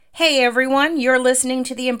Hey everyone, you're listening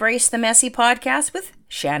to the Embrace the Messy podcast with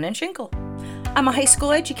Shannon Schinkel. I'm a high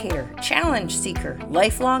school educator, challenge seeker,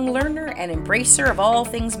 lifelong learner, and embracer of all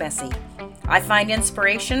things messy. I find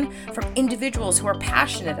inspiration from individuals who are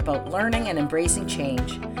passionate about learning and embracing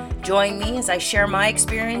change. Join me as I share my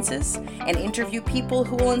experiences and interview people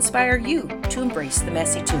who will inspire you to embrace the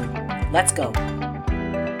messy too. Let's go.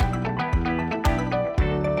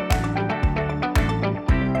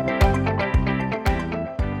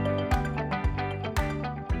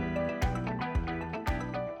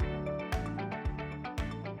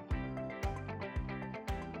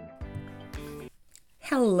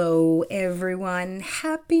 Hello everyone,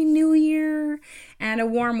 Happy New Year, and a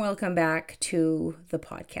warm welcome back to the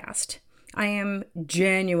podcast. I am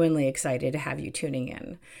genuinely excited to have you tuning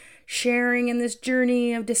in, sharing in this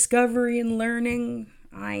journey of discovery and learning.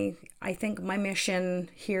 I think my mission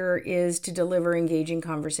here is to deliver engaging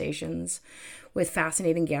conversations with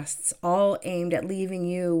fascinating guests, all aimed at leaving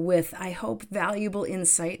you with, I hope, valuable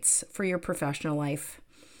insights for your professional life.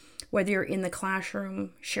 Whether you're in the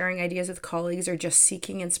classroom, sharing ideas with colleagues, or just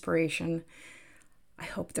seeking inspiration, I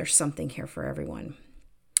hope there's something here for everyone.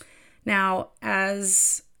 Now,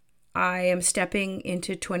 as I am stepping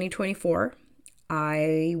into 2024,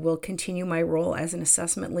 I will continue my role as an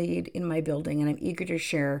assessment lead in my building, and I'm eager to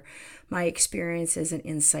share my experiences and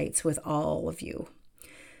insights with all of you.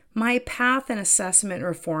 My path in assessment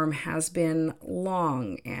reform has been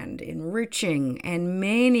long and enriching, and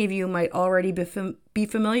many of you might already be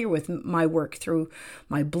familiar with my work through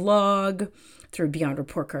my blog, through Beyond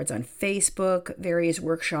Report Cards on Facebook, various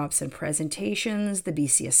workshops and presentations, the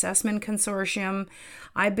BC Assessment Consortium.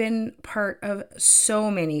 I've been part of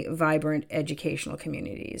so many vibrant educational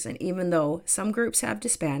communities, and even though some groups have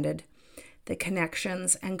disbanded, the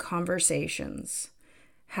connections and conversations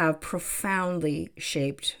have profoundly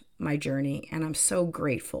shaped my journey, and I'm so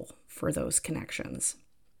grateful for those connections.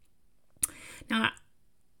 Now,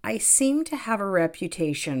 I seem to have a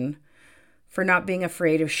reputation for not being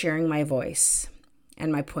afraid of sharing my voice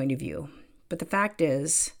and my point of view. But the fact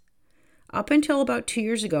is, up until about 2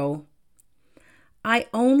 years ago, I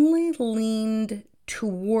only leaned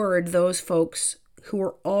toward those folks who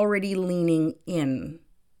were already leaning in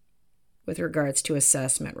with regards to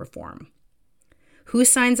assessment reform. Who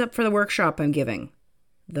signs up for the workshop I'm giving?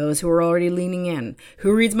 Those who are already leaning in.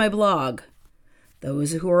 Who reads my blog?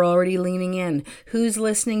 Those who are already leaning in. Who's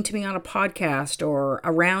listening to me on a podcast or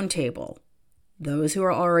a roundtable? Those who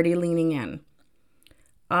are already leaning in.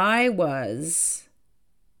 I was,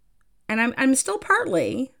 and I'm still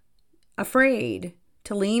partly afraid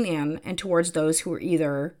to lean in and towards those who are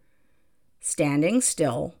either standing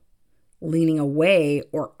still, leaning away,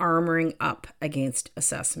 or armoring up against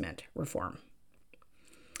assessment reform.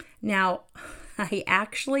 Now, I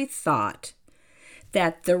actually thought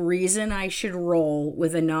that the reason I should roll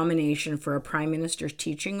with a nomination for a Prime Minister's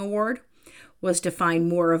Teaching Award was to find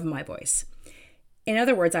more of my voice. In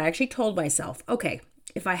other words, I actually told myself, okay,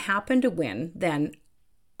 if I happen to win, then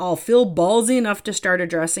I'll feel ballsy enough to start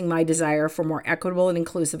addressing my desire for more equitable and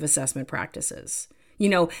inclusive assessment practices,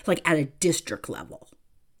 like at a district level,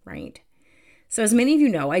 right? So as many of you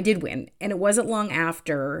know, I did win, and it wasn't long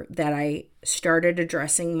after that I started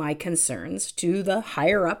addressing my concerns to the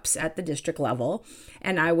higher ups at the district level,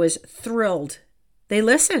 and I was thrilled. They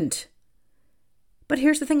listened. But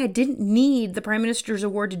here's the thing, I didn't need the Prime Minister's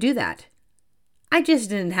Award to do that. I just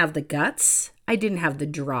didn't have the guts, I didn't have the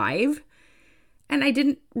drive, and I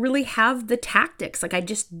didn't really have the tactics. I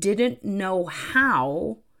just didn't know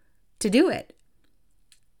how to do it.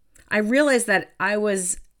 I realized that I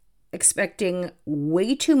was expecting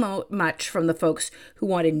way too much from the folks who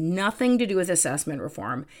wanted nothing to do with assessment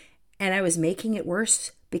reform, and I was making it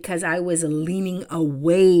worse because I was leaning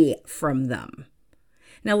away from them.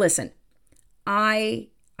 Now listen, I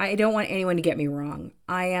don't want anyone to get me wrong.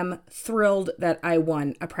 I am thrilled that I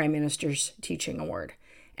won a Prime Minister's Teaching Award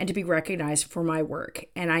and to be recognized for my work,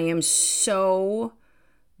 and I am so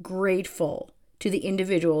grateful to the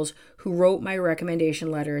individuals who wrote my recommendation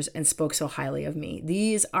letters and spoke so highly of me.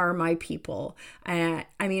 These are my people. I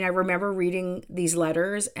remember reading these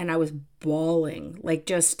letters and I was bawling.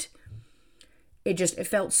 It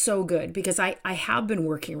felt so good because I have been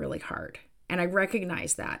working really hard and I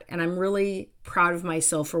recognize that. And I'm really proud of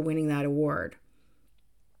myself for winning that award.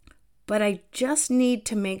 But I just need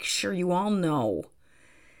to make sure you all know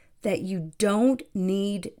that you don't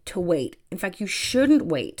need to wait. In fact, you shouldn't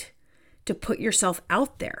wait to put yourself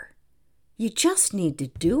out there. You just need to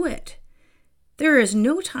do it. There is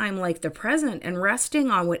no time like the present, and resting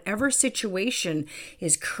on whatever situation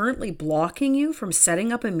is currently blocking you from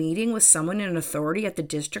setting up a meeting with someone in authority at the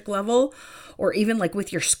district level, or even like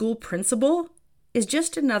with your school principal, is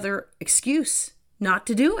just another excuse not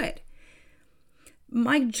to do it.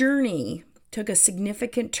 My journey took a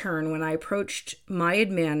significant turn when I approached my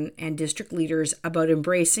admin and district leaders about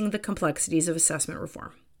embracing the complexities of assessment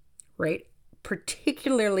reform, right?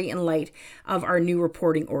 Particularly in light of our new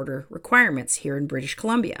reporting order requirements here in British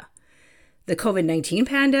Columbia. The COVID-19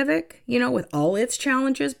 pandemic, with all its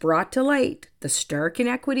challenges, brought to light the stark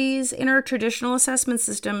inequities in our traditional assessment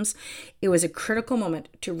systems. It was a critical moment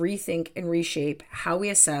to rethink and reshape how we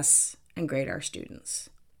assess and grade our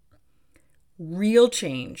students. Real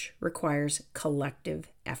change requires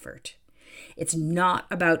collective effort. It's not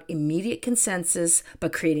about immediate consensus,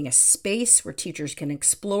 but creating a space where teachers can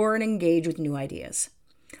explore and engage with new ideas.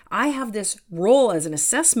 I have this role as an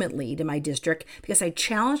assessment lead in my district because I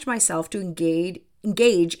challenged myself to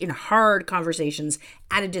engage in hard conversations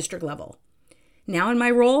at a district level. Now in my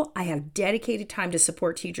role, I have dedicated time to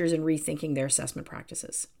support teachers in rethinking their assessment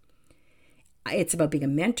practices. It's about being a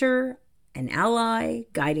mentor, an ally,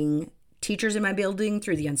 guiding teachers in my building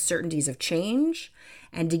through the uncertainties of change,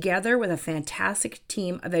 and together with a fantastic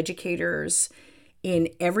team of educators in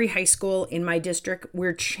every high school in my district,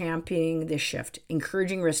 we're championing this shift,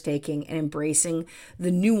 encouraging risk-taking and embracing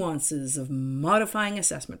the nuances of modifying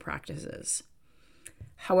assessment practices.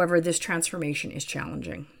 However, this transformation is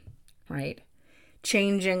challenging, right?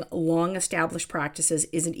 Changing long-established practices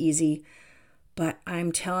isn't easy, but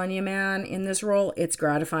I'm telling you, man, in this role, it's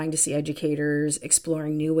gratifying to see educators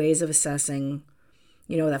exploring new ways of assessing,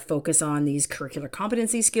 that focus on these curricular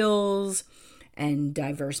competency skills and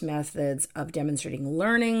diverse methods of demonstrating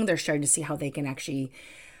learning. They're starting to see how they can actually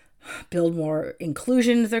build more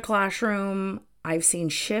inclusion into their classroom. I've seen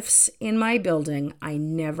shifts in my building I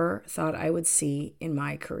never thought I would see in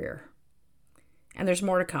my career. And there's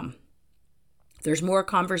more to come. There's more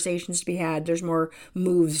conversations to be had. There's more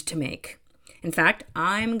moves to make. In fact,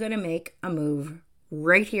 I'm going to make a move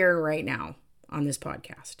right here, right now on this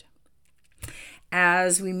podcast.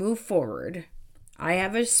 As we move forward, I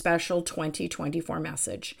have a special 2024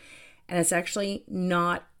 message, and it's actually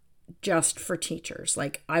not just for teachers.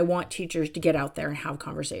 Like, I want teachers to get out there and have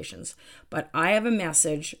conversations, but I have a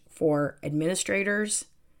message for administrators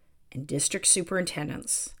and district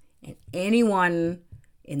superintendents and anyone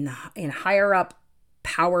in higher up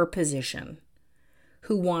power position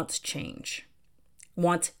who wants change,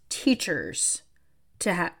 wants teachers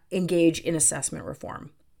to engage in assessment reform.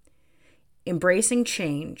 Embracing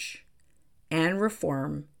change and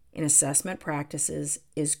reform in assessment practices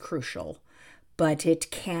is crucial, but it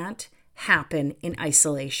can't happen in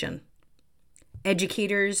isolation.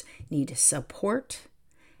 Educators need support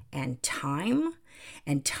and time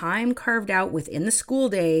carved out within the school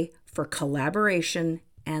day for collaboration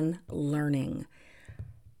and learning.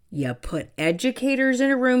 You put educators in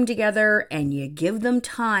a room together and you give them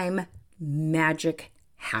time, magic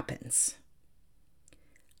happens.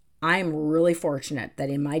 I'm really fortunate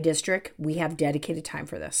that in my district, we have dedicated time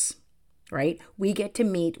for this, right? We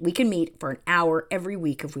can meet for an hour every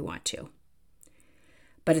week if we want to.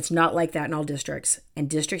 But it's not like that in all districts, and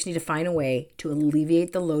districts need to find a way to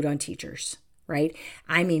alleviate the load on teachers, right?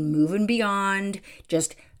 I mean, moving beyond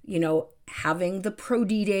just, having the Pro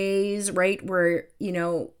D days, right? Where,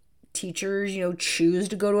 teachers, choose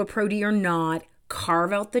to go to a Pro D or not,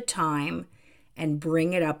 carve out the time and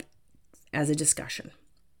bring it up as a discussion.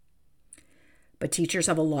 But teachers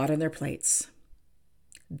have a lot on their plates.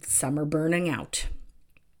 Some are burning out.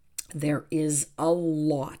 There is a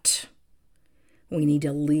lot. We need to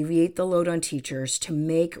alleviate the load on teachers to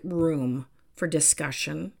make room for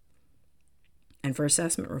discussion and for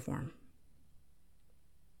assessment reform.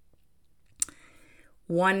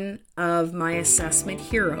 One of my assessment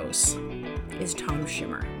heroes is Tom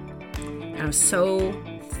Schimmer. And I'm so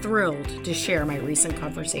thrilled to share my recent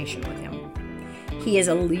conversation with him. He is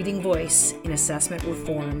a leading voice in assessment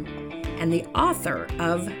reform and the author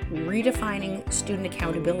of Redefining Student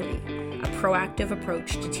Accountability, a proactive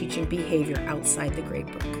approach to teaching behavior outside the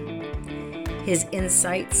gradebook. His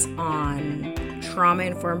insights on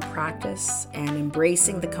trauma-informed practice and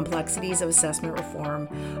embracing the complexities of assessment reform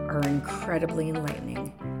are incredibly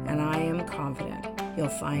enlightening, and I am confident you'll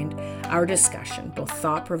find our discussion both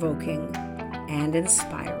thought-provoking and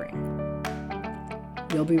inspiring.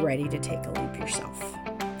 You'll be ready to take a leap yourself.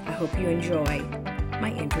 I hope you enjoy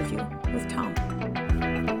my interview with Tom.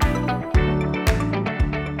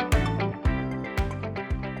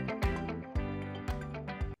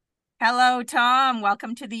 Hello, Tom.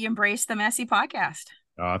 Welcome to the Embrace the Messy podcast.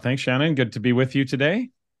 Thanks, Shannon. Good to be with you today.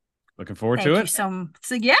 Looking forward to Thank you it.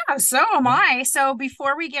 so yeah, so am Yeah. I. So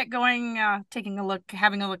before we get going, taking a look,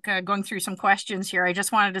 having a look, going through some questions here, I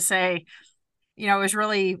just wanted to say, it was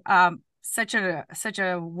really such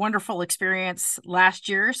a wonderful experience last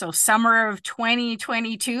year. So summer of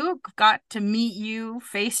 2022, got to meet you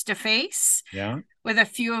face to face Yeah. with a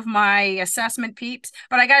few of my assessment peeps.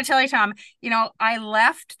 But I got to tell you, Tom, I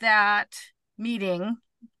left that meeting.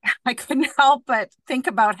 I couldn't help but think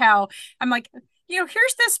about how I'm like,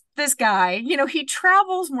 here's this guy, he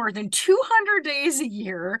travels more than 200 days a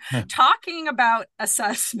year talking about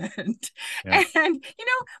assessment. Yeah. And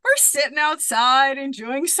we're sitting outside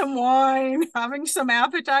enjoying some wine, having some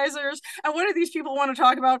appetizers, and what do these people want to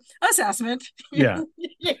talk about? Assessment. Yeah.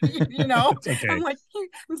 It's I'm okay. like,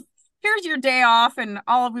 here's your day off, and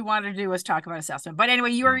all we wanted to do was talk about assessment. But anyway,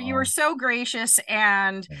 you were Oh, so gracious,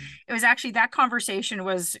 and yeah. it was actually, that conversation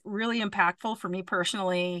was really impactful for me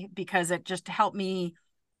personally, because it just helped me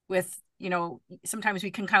with, sometimes we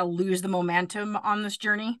can kind of lose the momentum on this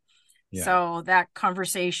journey. Yeah. So that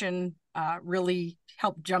conversation really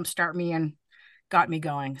helped jumpstart me and got me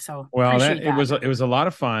going. So Well, that appreciate it that. was it was a lot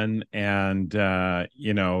of fun, and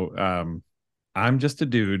I'm just a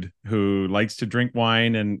dude who likes to drink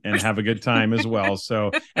wine and have a good time as well.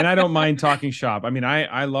 So, and I don't mind talking shop. I mean,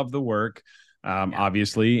 I love the work, Yeah.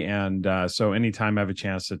 obviously, and so anytime I have a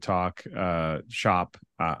chance to talk shop,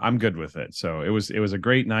 I'm good with it. So it was a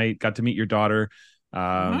great night. Got to meet your daughter. She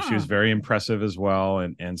was Mhm. very impressive as well,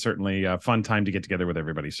 and certainly a fun time to get together with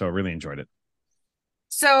everybody. So I really enjoyed it.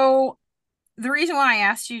 So the reason why I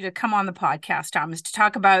asked you to come on the podcast, Tom, is to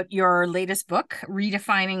talk about your latest book,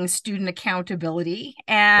 Redefining Student Accountability.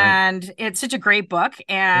 Right. And it's such a great book. Thank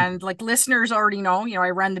you. And like listeners already know, I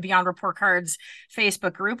run the Beyond Report Cards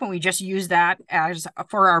Facebook group, and we just use that as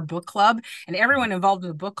for our book club. And everyone involved in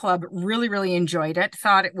the book club really, really enjoyed it.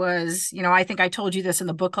 Thought it was, I think I told you this in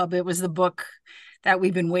the book club, it was the book that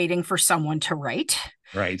we've been waiting for someone to write,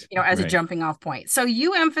 Right. as a Right. jumping off point. So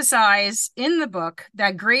you emphasize in the book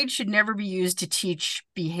that grades should never be used to teach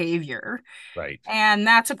behavior. Right. And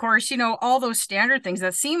that's, of course, all those standard things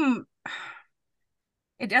that seem,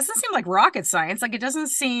 it doesn't seem like rocket science. Like, it doesn't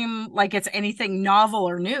seem like it's anything novel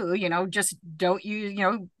or new, just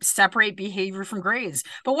don't separate behavior from grades.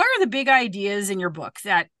 But what are the big ideas in your book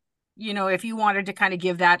that, if you wanted to kind of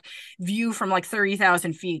give that view from like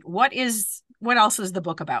 30,000 feet, what else is the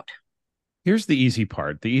book about? Here's the easy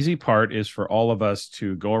part. The easy part is for all of us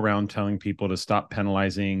to go around telling people to stop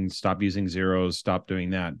penalizing, stop using zeros, stop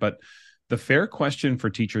doing that. But the fair question for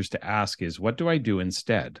teachers to ask is, what do I do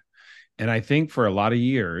instead? And I think for a lot of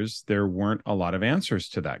years, there weren't a lot of answers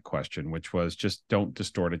to that question, which was just don't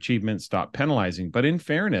distort achievement, stop penalizing. But in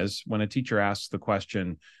fairness, when a teacher asks the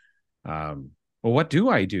question, um, well, what do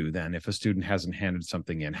I do then if a student hasn't handed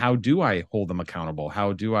something in? How do I hold them accountable?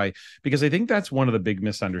 How do I? Because I think that's one of the big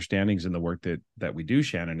misunderstandings in the work that we do,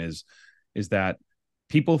 Shannon, is that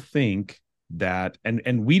people think that,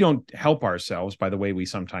 and we don't help ourselves by the way we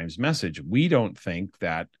sometimes message. We don't think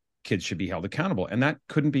that kids should be held accountable, and that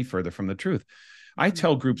couldn't be further from the truth. I Mhm.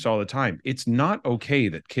 tell groups all the time, it's not okay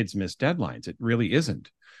that kids miss deadlines. It really isn't.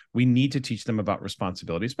 We need to teach them about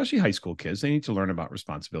responsibility, especially high school kids. They need to learn about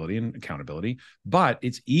responsibility and accountability, but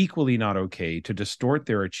it's equally not okay to distort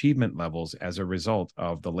their achievement levels as a result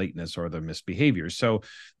of the lateness or the misbehavior. So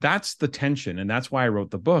that's the tension. And that's why I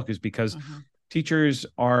wrote the book, is because Mhm. teachers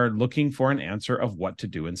are looking for an answer of what to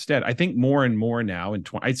do instead. I think more and more now,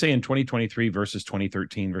 I'd say in 2023 versus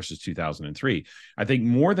 2013 versus 2003, I think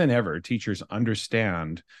more than ever, teachers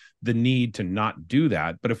understand the need to not do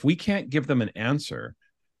that. But if we can't give them an answer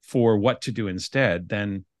for what to do instead,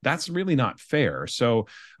 then that's really not fair. So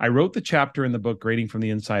I wrote the chapter in the book, Grading from the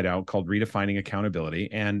Inside Out, called Redefining Accountability,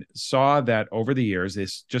 and saw that over the years,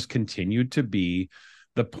 this just continued to be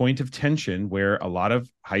the point of tension where a lot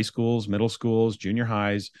of high schools, middle schools, junior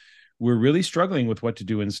highs were really struggling with what to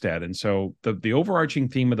do instead. And so the overarching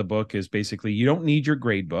theme of the book is basically, you don't need your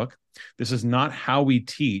grade book. This is not how we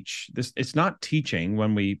teach. It's not teaching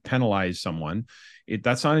when we penalize someone.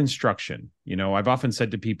 That's not instruction. I've often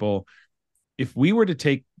said to people, if we were to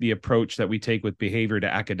take the approach that we take with behavior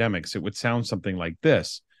to academics, it would sound something like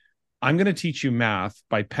this. I'm going to teach you math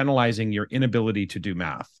by penalizing your inability to do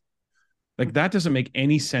math. Like, that doesn't make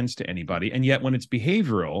any sense to anybody. And yet when it's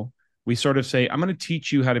behavioral, we sort of say, I'm going to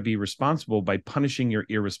teach you how to be responsible by punishing your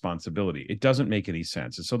irresponsibility. It doesn't make any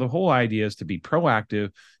sense. And so the whole idea is to be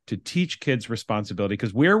proactive, to teach kids responsibility,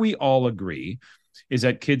 because where we all agree is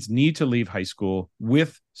that kids need to leave high school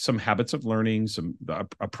with some habits of learning,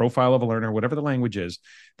 a profile of a learner, whatever the language is.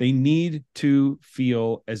 They need to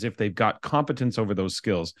feel as if they've got competence over those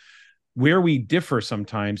skills. Where we differ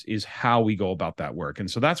sometimes is how we go about that work.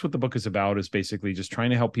 And so that's what the book is about, is basically just trying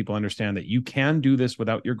to help people understand that you can do this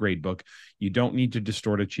without your grade book. You don't need to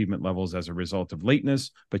distort achievement levels as a result of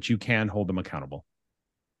lateness, but you can hold them accountable.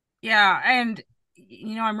 Yeah, and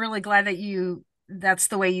I'm really glad that that's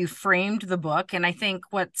the way you framed the book. And I think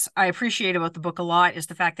what I appreciate about the book a lot is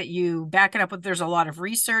the fact that you back it up with there's a lot of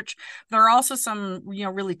research. There are also some,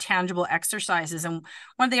 really tangible exercises. And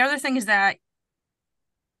one of the other things that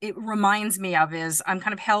it reminds me of is I'm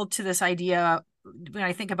kind of held to this idea when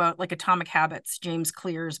I think about like Atomic Habits, James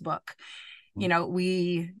Clear's book.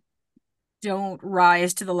 We don't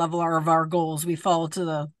rise to the level of our goals. We Level of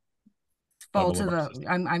our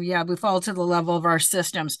system. we fall to the level of our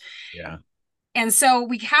systems. Yeah. And so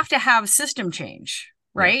we have to have system change,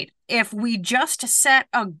 Yeah. right? If we just set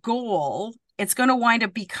a goal, it's going to wind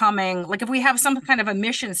up becoming like if we have some kind of a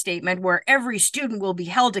mission statement where every student will be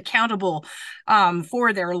held accountable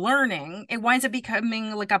for their learning, it winds up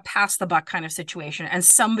becoming like a pass the buck kind of situation and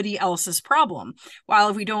somebody else's problem. While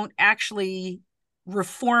if we don't actually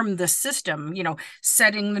reform the system,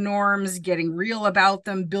 setting the norms, getting real about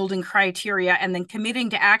them, building criteria, and then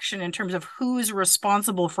committing to action in terms of who's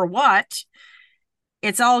responsible for what,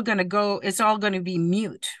 it's all going to be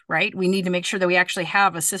mute, right? We need to make sure that we actually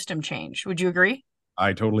have a system change. Would you agree?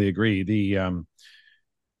 I totally agree. The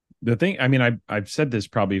thing, I mean, I've said this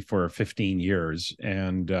probably for 15 years,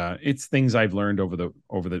 and it's things I've learned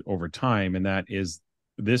over time, and that is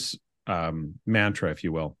this mantra, if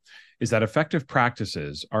you will, is that effective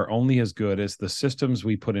practices are only as good as the systems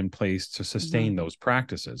we put in place to sustain those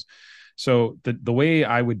practices. So the way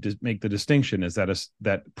I would make the distinction is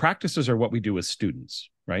that practices are what we do as students,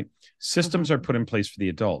 right? Systems are put in place for the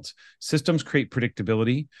adults. Systems create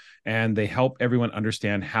predictability, and they help everyone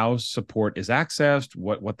understand how support is accessed,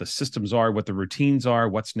 what the systems are, what the routines are,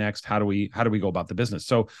 what's next, how do we go about the business.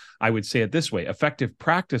 So I would say it this way: effective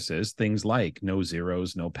practices, things like no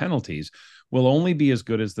zeros, no penalties, will only be as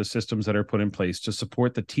good as the systems that are put in place to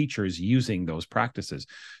support the teachers using those practices.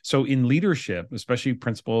 So in leadership, especially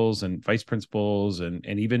principals and vice principals and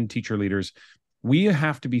even teacher leaders, we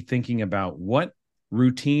have to be thinking about what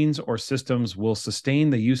routines or systems will sustain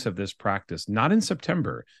the use of this practice, not in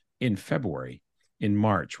September, in February, in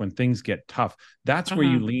March, when things get tough. That's where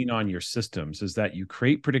you lean on your systems, is that you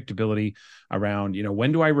create predictability around,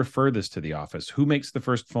 when do I refer this to the office? Who makes the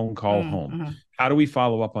first phone call home? How do we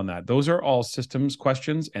follow up on that? Those are all systems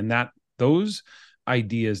questions, and those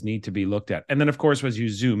ideas need to be looked at. And then, of course, as you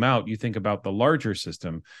zoom out, you think about the larger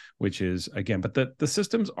system, which is, again, but the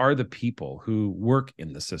systems are the people who work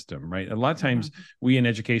in the system, right? A lot of times we in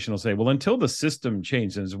education will say, well, until the system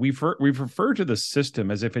changes, we refer to the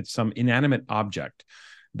system as if it's some inanimate object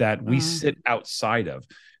that we sit outside of.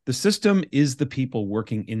 The system is the people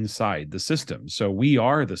working inside the system. So we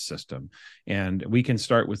are the system, and we can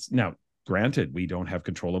start with now. Granted, we don't have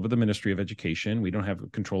control over the Ministry of Education. We don't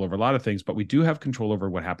have control over a lot of things, but we do have control over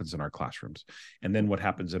what happens in our classrooms and then what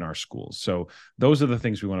happens in our schools. So those are the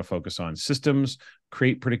things we want to focus on. Systems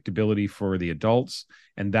create predictability for the adults,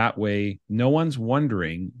 and that way no one's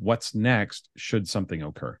wondering what's next should something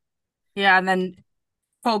occur. Yeah, and then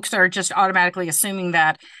folks are just automatically assuming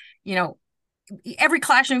that, every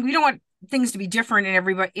classroom, we don't want things to be different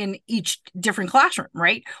in each different classroom,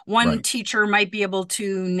 right? One teacher might be able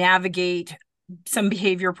to navigate some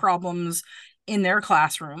behavior problems in their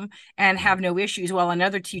classroom and have no issues, while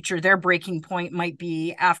another teacher, their breaking point might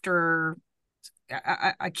be after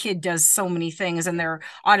a kid does so many things and they're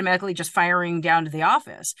automatically just firing down to the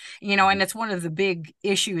office, and it's one of the big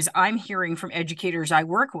issues I'm hearing from educators I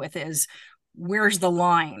work with is, where's the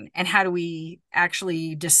line and how do we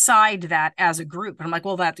actually decide that as a group? And I'm like,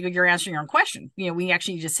 well, you're answering your own question. We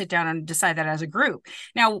actually need to sit down and decide that as a group.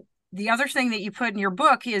 Now, the other thing that you put in your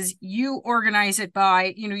book is you organize it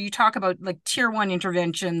by, you talk about like tier 1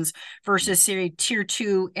 interventions versus say tier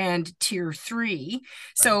 2 and tier 3.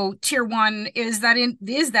 So tier 1 is that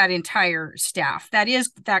entire staff. That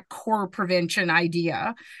is that core prevention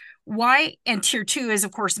idea. Why? And tier 2 is,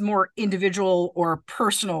 of course, more individual or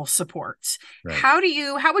personal supports. Right. How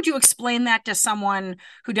would you explain that to someone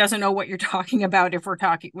who doesn't know what you're talking about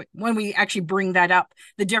when we actually bring that up,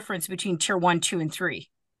 the difference between tier 1, 2, and 3?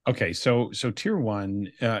 Okay, so tier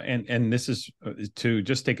 1, and this is to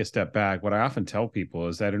just take a step back. What I often tell people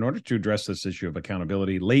is that in order to address this issue of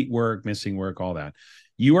accountability, late work, missing work, all that,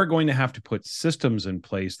 you are going to have to put systems in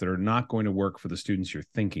place that are not going to work for the students you're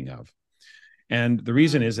thinking of. And the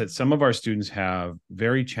reason is that some of our students have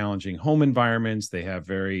very challenging home environments. They have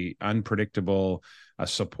very unpredictable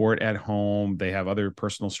support at home. They have other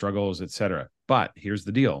personal struggles, et cetera. But here's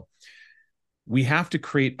the deal. We have to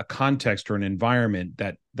create a context or an environment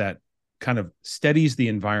that kind of steadies the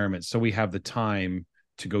environment so we have the time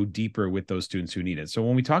to go deeper with those students who need it. So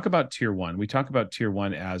when we talk about tier one, we talk about tier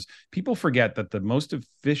one as people forget that the most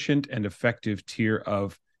efficient and effective tier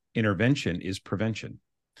of intervention is prevention.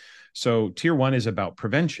 So tier one is about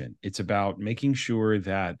prevention. It's about making sure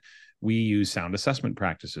that we use sound assessment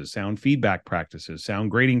practices, sound feedback practices,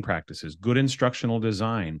 sound grading practices, good instructional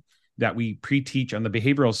design, that we pre-teach on the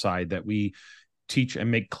behavioral side, that we teach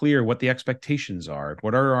and make clear what the expectations are,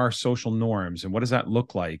 what are our social norms, and what does that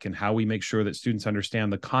look like, and how we make sure that students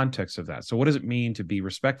understand the context of that. So what does it mean to be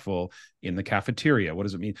respectful in the cafeteria? What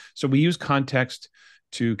does it mean? So we use context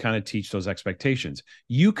to kind of teach those expectations.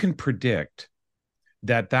 You can predict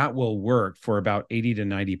that will work for about 80 to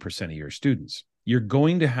 90% of your students. You're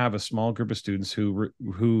going to have a small group of students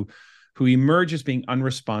who emerge as being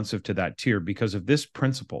unresponsive to that tier because of this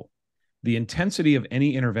principle. The intensity of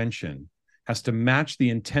any intervention has to match the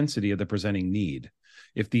intensity of the presenting need.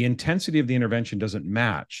 If the intensity of the intervention doesn't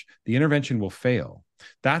match, the intervention will fail.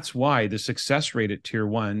 That's why the success rate at tier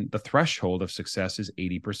one, the threshold of success is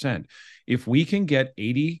 80%. If we can get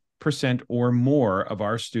 80% or more of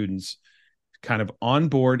our students kind of on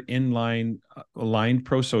board, in line, aligned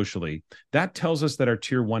pro-socially, that tells us that our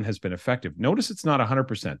tier one has been effective. Notice it's not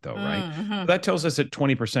 100% though, right? Mm-hmm. That tells us at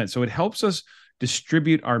 20%. So it helps us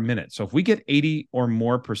distribute our minutes. So if we get 80 or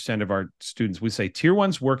more percent of our students, we say tier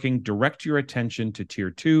one's working, direct your attention to tier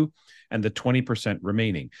two and the 20%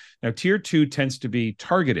 remaining. Now, tier two tends to be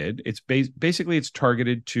targeted. It's basically it's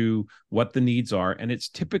targeted to what the needs are, and it's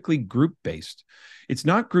typically group-based. It's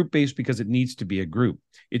not group-based because it needs to be a group.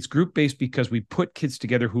 It's group-based because we put kids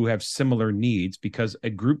together who have similar needs, because a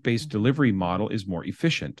group-based delivery model is more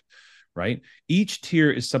efficient, right? Each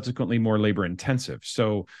tier is subsequently more labor-intensive.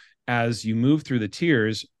 So as you move through the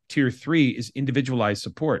tiers, tier three is individualized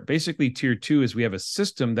support. Basically, tier two is we have a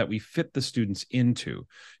system that we fit the students into.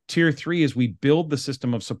 Tier three is we build the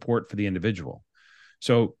system of support for the individual.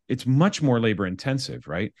 So it's much more labor-intensive,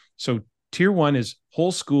 right? So tier one is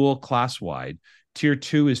whole school, class-wide. Tier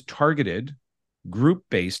two is targeted,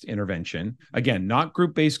 group-based intervention. Again, not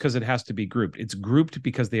group-based because it has to be grouped. It's grouped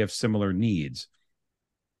because they have similar needs.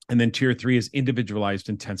 And then tier three is individualized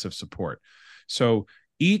intensive support. So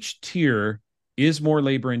each tier is more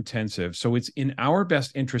labor-intensive. So it's in our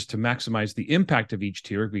best interest to maximize the impact of each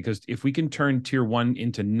tier, because if we can turn tier one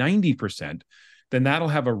into 90%, then that'll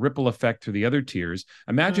have a ripple effect through the other tiers.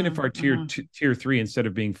 Imagine if our tier three, instead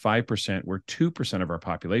of being 5%, were 2% of our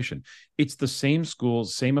population. It's the same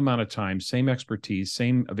schools, same amount of time, same expertise,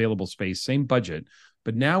 same available space, same budget.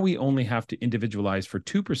 But now we only have to individualize for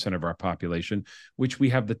 2% of our population, which we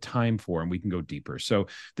have the time for, and we can go deeper. So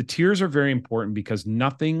the tiers are very important because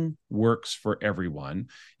nothing works for everyone.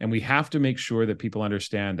 And we have to make sure that people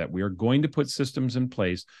understand that we are going to put systems in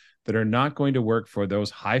place that are not going to work for those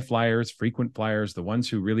high flyers, frequent flyers, the ones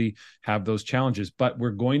who really have those challenges, but we're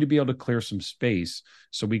going to be able to clear some space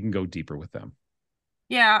so we can go deeper with them.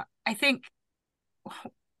 Yeah, I think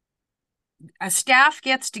a staff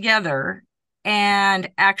gets together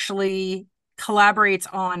and actually collaborates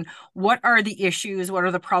on what are the issues, what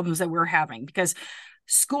are the problems that we're having, because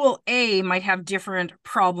school A might have different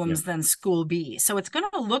problems than school B. So it's going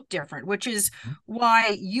to look different, which is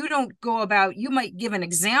why you don't go about, you might give an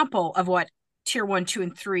example of what tier 1, 2,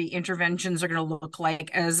 and 3 interventions are going to look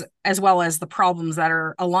like, as well as the problems that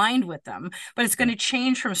are aligned with them. But it's going to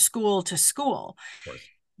change from school to school.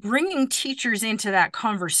 Bringing teachers into that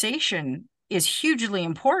conversation is hugely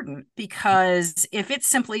important, because if it's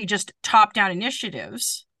simply just top-down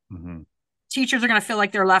initiatives, teachers are going to feel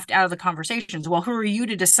like they're left out of the conversations. Well, who are you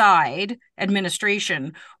to decide,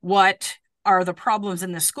 administration, what are the problems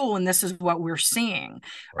in the school, and this is what we're seeing?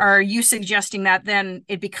 Are you suggesting that then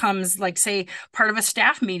it becomes, like, say, part of a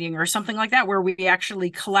staff meeting or something like that, where we actually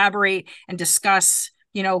collaborate and discuss,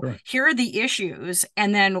 here are the issues,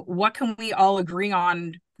 and then what can we all agree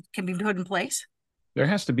on can be put in place? There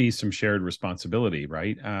has to be some shared responsibility,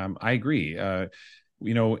 right? I agree.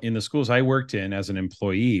 In the schools I worked in as an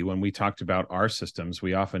employee, when we talked about our systems,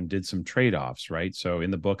 we often did some trade-offs, right? So in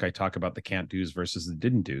the book, I talk about the can't do's versus the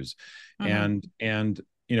didn't do's. And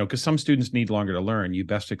because some students need longer to learn, you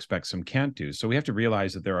best expect some can't do's. So we have to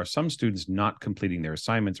realize that there are some students not completing their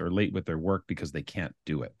assignments or late with their work because they can't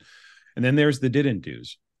do it. And then there's the didn't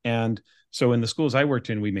do's. And so in the schools I worked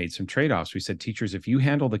in, we made some trade-offs. We said, teachers, if you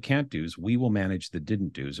handle the can't do's, we will manage the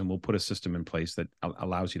didn't do's, and we'll put a system in place that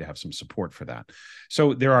allows you to have some support for that.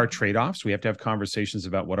 So there are trade-offs. We have to have conversations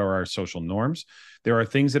about what are our social norms. There are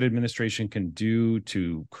things that administration can do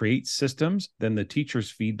to create systems. Then the teacher's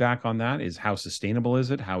feedback on that is, how sustainable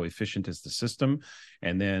is it? How efficient is the system?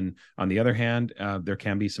 And then on the other hand, there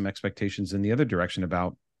can be some expectations in the other direction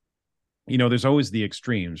about there's always the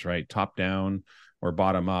extremes, right? Top down or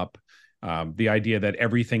bottom up. The idea that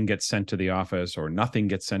everything gets sent to the office or nothing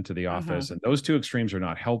gets sent to the office, and those two extremes are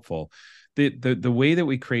not helpful. The way that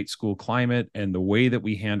we create school climate and the way that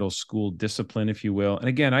we handle school discipline, if you will. And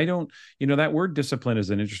again, I don't, that word discipline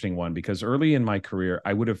is an interesting one, because early in my career,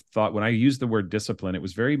 I would have thought when I used the word discipline, it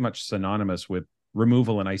was very much synonymous with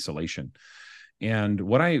removal and isolation. And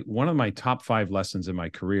one of my top 5 lessons in my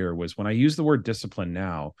career was when I use the word discipline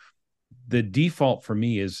now, the default for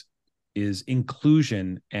me is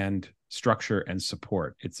inclusion and structure and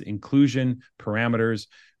support. It's inclusion, parameters,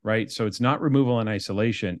 right? So it's not removal and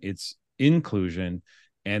isolation, it's inclusion,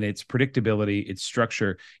 and it's predictability, it's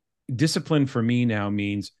structure. Discipline for me now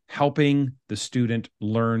means helping the student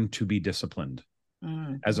learn to be disciplined,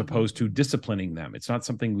 as opposed to disciplining them. It's not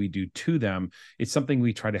something we do to them. It's something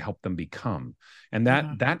we try to help them become. And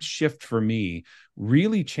that shift for me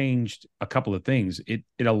really changed a couple of things. It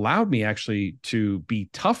allowed me actually to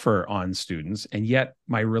be tougher on students. And yet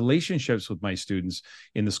my relationships with my students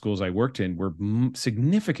in the schools I worked in were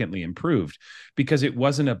significantly improved, because it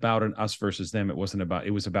wasn't about an us versus them. It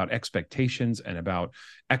was about expectations and about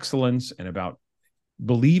excellence and about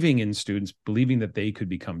believing in students, believing that they could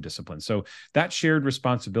become disciplined. So that shared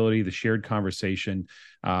responsibility, the shared conversation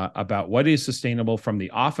about what is sustainable from the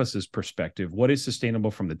office's perspective, what is sustainable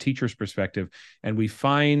from the teacher's perspective, and we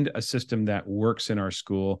find a system that works in our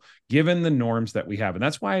school, given the norms that we have. And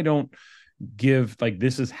that's why I don't give like,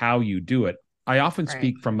 this is how you do it. I often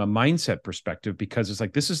speak from a mindset perspective, because it's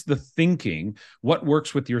like, this is the thinking, what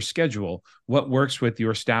works with your schedule, what works with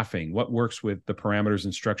your staffing, what works with the parameters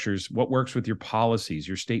and structures, what works with your policies,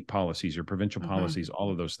 your state policies, your provincial policies,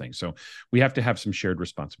 all of those things. So we have to have some shared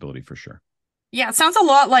responsibility for sure. Yeah, it sounds a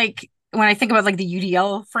lot like when I think about like the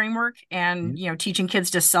UDL framework and, teaching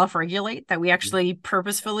kids to self-regulate, that we actually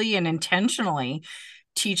purposefully and intentionally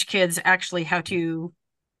teach kids actually how to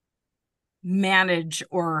manage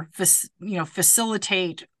or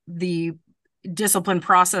facilitate the discipline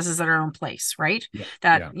processes that are in place, right?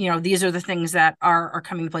 These are the things that are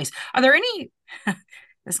coming in place. Are there any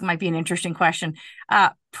this might be an interesting question,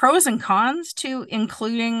 pros and cons to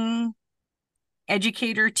including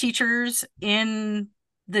teachers in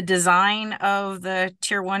the design of the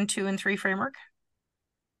tier 1, 2, and 3 framework?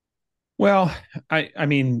 Well, I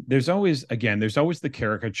mean, there's always the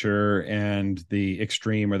caricature and the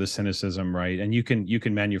extreme or the cynicism, right? And you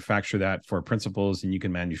can manufacture that for principals, and you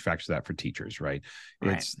can manufacture that for teachers, right?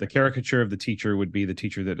 It's the caricature of the teacher would be the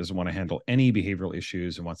teacher that doesn't want to handle any behavioral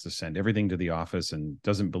issues and wants to send everything to the office and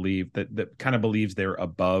doesn't believe that kind of believes they're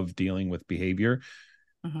above dealing with behavior.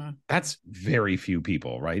 That's very few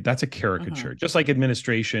people, right? That's a caricature. Just like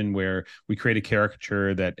administration, where we create a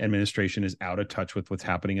caricature that administration is out of touch with what's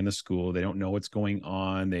happening in the school. They don't know what's going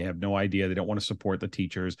on. They have no idea. They don't want to support the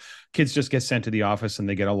teachers. Kids just get sent to the office and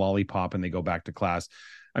they get a lollipop and they go back to class.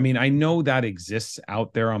 I mean, I know that exists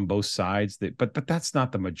out there on both sides, but that's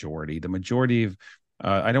not the majority. The majority of,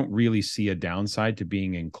 I don't really see a downside to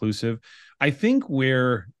being inclusive. I think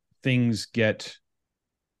where things get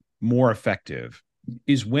more effective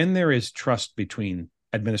is when there is trust between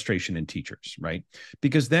administration and teachers, right?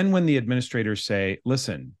 Because then when the administrators say,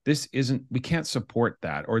 listen, we can't support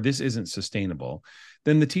that, or this isn't sustainable,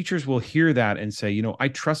 then the teachers will hear that and say, I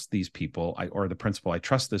trust these people, or the principal, I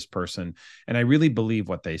trust this person, and I really believe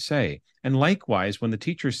what they say. And likewise, when the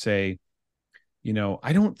teachers say,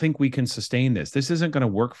 I don't think we can sustain this. This isn't going to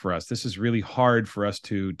work for us. This is really hard for us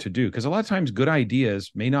to do. Because a lot of times good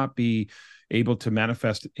ideas may not be able to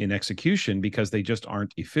manifest in execution because they just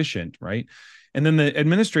aren't efficient, right? And then the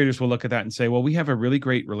administrators will look at that and say, well, we have a really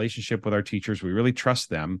great relationship with our teachers. We really trust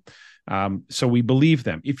them. So we believe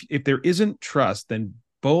them. If there isn't trust, then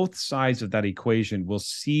both sides of that equation will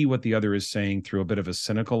see what the other is saying through a bit of a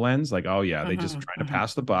cynical lens, like, oh yeah, they just trying to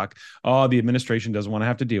pass the buck. Oh, the administration doesn't want to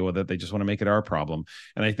have to deal with it. They just want to make it our problem.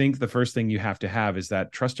 And I think the first thing you have to have is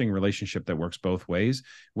that trusting relationship that works both ways.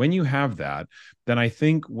 When you have that, then I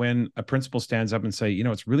think when a principal stands up and say,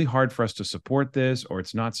 it's really hard for us to support this, or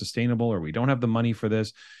it's not sustainable, or we don't have the money for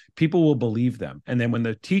this, people will believe them. And then when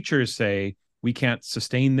the teachers say, we can't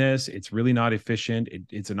sustain this, it's really not efficient,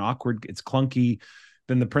 it's clunky,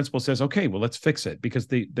 then the principal says, okay, well, let's fix it, because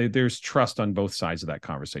there's trust on both sides of that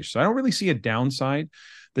conversation. So I don't really see a downside.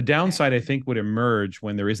 The downside, I think, would emerge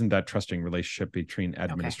when there isn't that trusting relationship between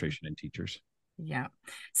administration and teachers. Yeah.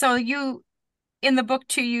 So in the book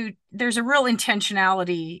too, there's a real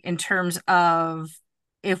intentionality in terms of,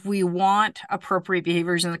 if we want appropriate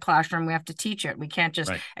behaviors in the classroom, we have to teach it. We can't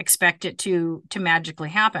just expect it to magically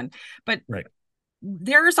happen. But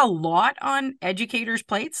there's a lot on educators'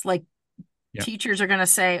 plates. Like, Yeah. teachers are going to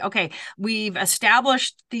say, okay, we've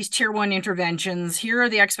established these tier one interventions. Here are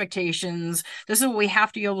the expectations. This is what we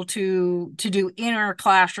have to be able to do in our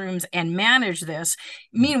classrooms and manage this.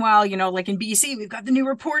 Meanwhile, like in BC, we've got the new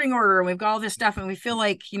reporting order and we've got all this stuff, and we feel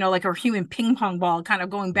like, like a human ping pong ball kind of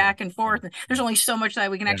going Yeah. back and Yeah. forth. And there's only so much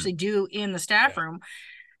that we can Yeah. actually do in the staff Yeah. room.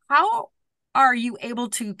 How are you able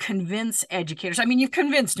to convince educators? I mean, you've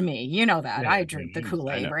convinced me, you know that. Yeah. I drink the I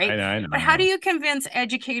Kool-Aid, know. right? I know. But I how do know. you convince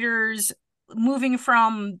educators moving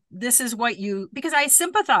from this is what you, because I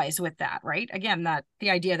sympathize with that, right? Again, that the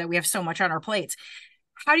idea that we have so much on our plates.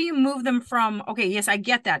 How do you move them from, okay, yes, I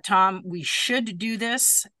get that, Tom, we should do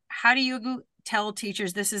this. How do you tell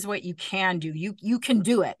teachers this is what you can do? You can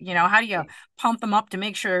do it. How do you pump them up to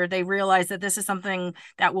make sure they realize that this is something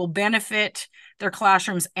that will benefit their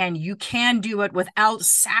classrooms and you can do it without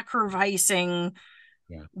sacrificing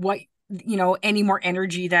Yeah. what, any more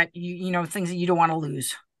energy that things that you don't want to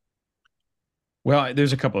lose? Well,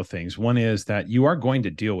 there's a couple of things. One is that you are going to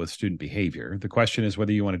deal with student behavior. The question is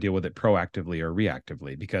whether you want to deal with it proactively or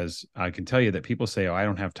reactively, because I can tell you that people say, oh, I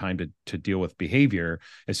don't have time to deal with behavior.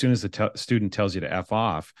 As soon as the student tells you to F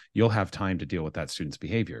off, you'll have time to deal with that student's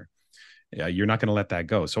behavior. You're not going to let that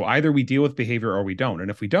go. So either we deal with behavior or we don't. And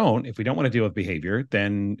if we don't want to deal with behavior,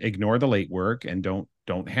 then ignore the late work and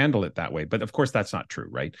don't handle it that way. But of course, that's not true,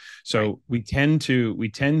 right? So Right. we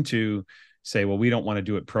tend to say, well, we don't want to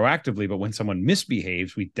do it proactively, but when someone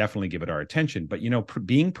misbehaves, we definitely give it our attention. But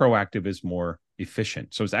being proactive is more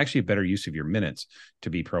efficient. So it's actually a better use of your minutes to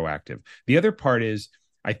be proactive. The other part is,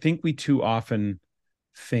 I think we too often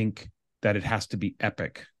think that it has to be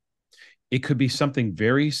epic. It could be something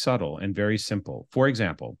very subtle and very simple. For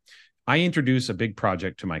example, I introduce a big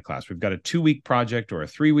project to my class. We've got a 2-week project or a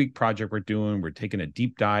 3-week project we're doing. We're taking a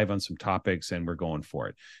deep dive on some topics and we're going for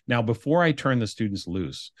it. Now, before I turn the students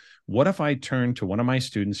loose, what if I turn to one of my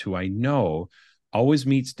students who I know always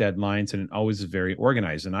meets deadlines and always is very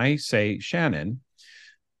organized? And I say, Shannon,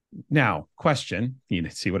 now, question, you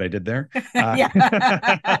see what I did there? Yeah.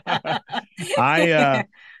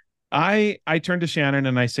 I I turn to Shannon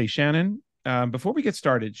and I say, Shannon, before we get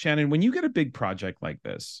started, Shannon, when you get a big project like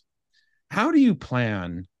this, how do you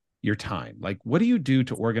plan your time? Like, what do you do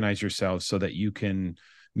to organize yourself so that you can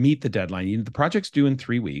meet the deadline? The project's due in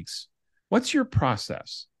 3 weeks. What's your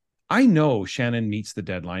process? I know Shannon meets the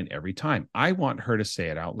deadline every time. I want her to say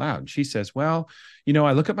it out loud. She says, well,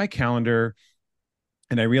 I look at my calendar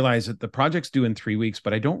and I realize that the project's due in 3 weeks,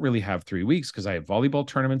 but I don't really have 3 weeks because I have volleyball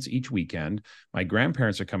tournaments each weekend. My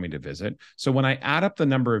grandparents are coming to visit. So when I add up the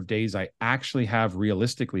number of days I actually have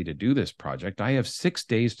realistically to do this project, I have 6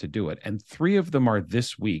 days to do it. And 3 of them are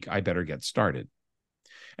this week. I better get started.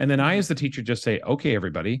 And then I, as the teacher, just say, okay,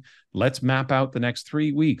 everybody, let's map out the next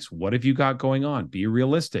 3 weeks. What have you got going on? Be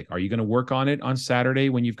realistic. Are you going to work on it on Saturday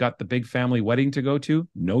when you've got the big family wedding to go to?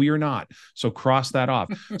 No, you're not. So cross that off.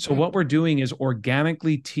 So what we're doing is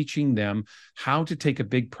organically teaching them how to take a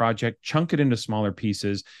big project, chunk it into smaller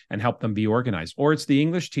pieces, and help them be organized. Or it's the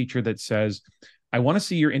English teacher that says, I want to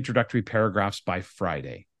see your introductory paragraphs by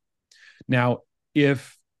Friday. Now,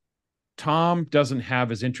 if Tom doesn't have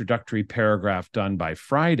his introductory paragraph done by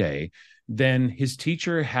Friday, then his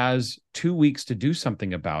teacher has 2 weeks to do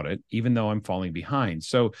something about it, even though I'm falling behind.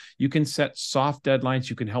 So you can set soft deadlines.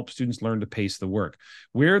 You can help students learn to pace the work.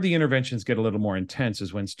 Where the interventions get a little more intense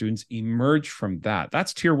is when students emerge from that.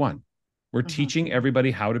 That's tier one. We're teaching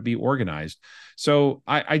everybody how to be organized. So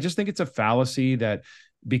I just think it's a fallacy that,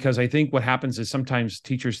 because I think what happens is sometimes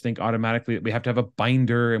teachers think automatically that we have to have a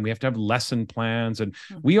binder and we have to have lesson plans. And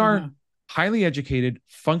we are highly educated,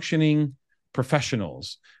 functioning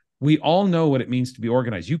professionals. We all know what it means to be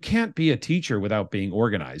organized. You can't be a teacher without being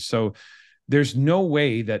organized. So there's no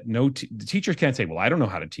way that the teachers can't say, well, I don't know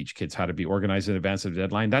how to teach kids how to be organized in advance of the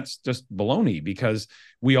deadline. That's just baloney, because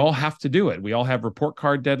we all have to do it. We all have report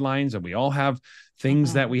card deadlines and we all have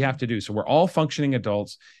things that we have to do. So we're all functioning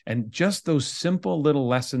adults, and just those simple little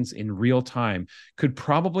lessons in real time could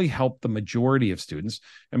probably help the majority of students.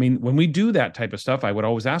 I mean, when we do that type of stuff, I would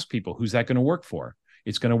always ask people, who's that going to work for?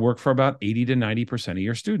 It's going to work for about 80 to 90% of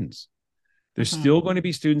your students. There's still going to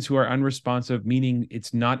be students who are unresponsive, meaning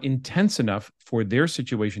it's not intense enough for their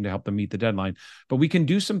situation to help them meet the deadline. But we can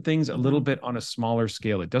do some things a little bit on a smaller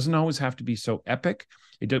scale. It doesn't always have to be so epic.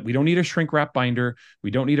 We don't need a shrink wrap binder.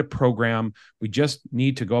 We don't need a program. We just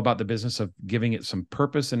need to go about the business of giving it some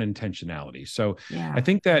purpose and intentionality. So I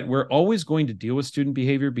think that we're always going to deal with student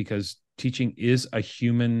behavior because teaching is a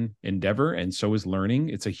human endeavor, and so is learning.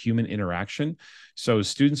 It's a human interaction. So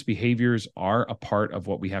students' behaviors are a part of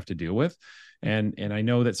what we have to deal with. And I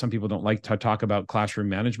know that some people don't like to talk about classroom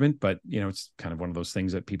management, but it's kind of one of those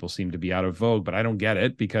things that people seem to be out of vogue. But I don't get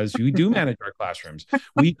it, because we do manage our classrooms.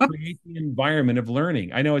 We create the environment of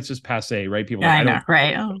learning. I know it's just passe, right? People are like, I I know, don't.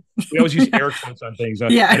 right? Oh. We always use air quotes on things. I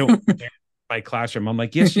Yeah. don't manage my classroom. I'm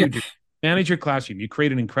like, yes, you do. Manage your classroom. You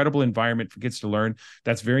create an incredible environment for kids to learn.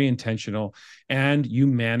 That's very intentional. And you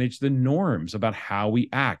manage the norms about how we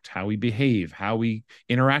act, how we behave, how we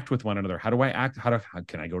interact with one another. How do I act? How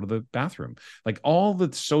can I go to the bathroom? Like all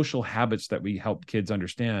the social habits that we help kids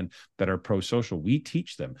understand that are pro-social, we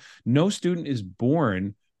teach them. No student is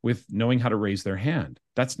born with knowing how to raise their hand.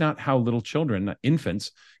 That's not how little children,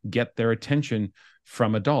 infants, get their attention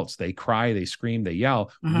from adults. They cry, they scream, they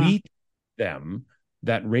yell. We teach them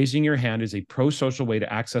that raising your hand is a pro-social way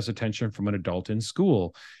to access attention from an adult in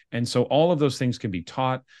school. And so all of those things can be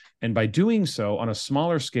taught. And by doing so on a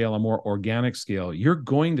smaller scale, a more organic scale, you're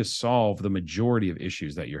going to solve the majority of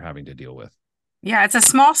issues that you're having to deal with. Yeah, it's a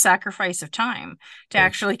small sacrifice of time to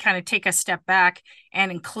actually kind of take a step back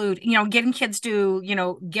and include, getting kids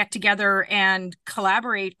to, get together and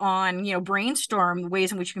collaborate on, brainstorm the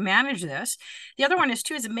ways in which we manage this. The other one is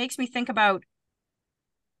too, is it makes me think about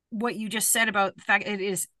what you just said about the fact it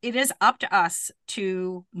is up to us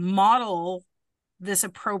to model this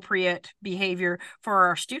appropriate behavior for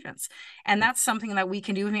our students. And that's something that we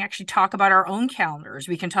can do when we actually talk about our own calendars.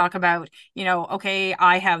 We can talk about, okay,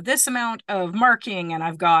 I have this amount of marking, and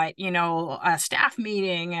I've got, a staff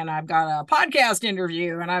meeting, and I've got a podcast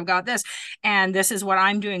interview, and I've got this, and this is what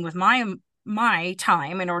I'm doing with my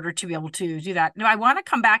time in order to be able to do that. Now, I want to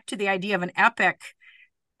come back to the idea of an epic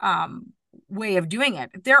way of doing it.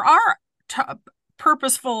 There are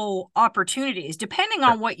purposeful opportunities depending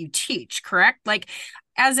on what you teach, correct? Like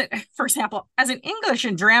for example, as an English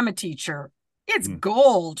and drama teacher, it's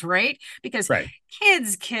gold, right? Because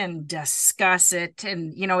kids can discuss it,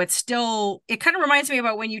 and it kind of reminds me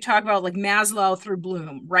about when you talk about like Maslow through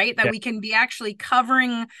Bloom, right? That we can be actually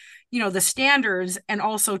covering the standards and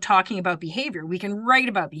also talking about behavior. We can write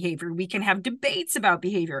about behavior. We can have debates about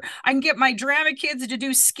behavior. I can get my drama kids to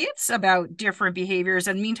do skits about different behaviors,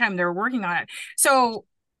 and meantime they're working on it. So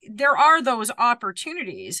there are those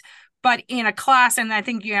opportunities. But in a class, and I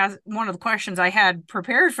think you asked, one of the questions I had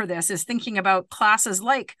prepared for this is thinking about classes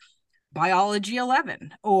like biology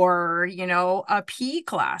 11 or a PE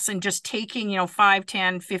class, and just taking 5,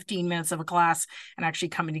 10, 15 minutes of a class and actually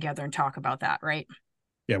coming together and talk about that, right?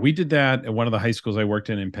 Yeah, we did that at one of the high schools I worked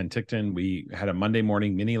in Penticton. We had a Monday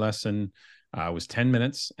morning mini lesson. It was 10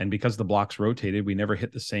 minutes. And because the blocks rotated, we never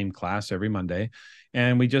hit the same class every Monday.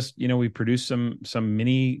 And we just, we produced some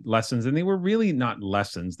mini lessons, and they were really not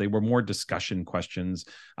lessons. They were more discussion questions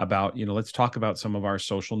about, let's talk about some of our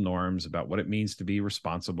social norms, about what it means to be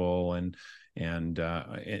responsible and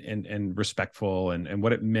respectful, and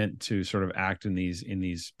what it meant to sort of act in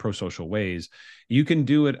these pro-social ways. You can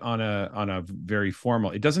do it on a very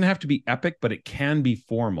formal. It doesn't have to be epic, but it can be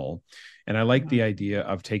formal. And I like the idea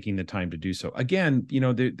of taking the time to do so. Again,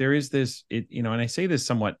 there is this, and I say this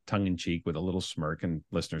somewhat tongue in cheek with a little smirk, and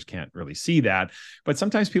listeners can't really see that. But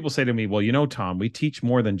sometimes people say to me, well, Tom, we teach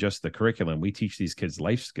more than just the curriculum. We teach these kids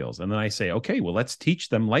life skills. And then I say, okay, well, let's teach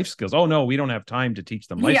them life skills. Oh, no, we don't have time to teach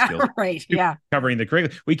them life skills. Right. Yeah. Covering the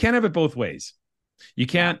curriculum. We can't have it both ways. You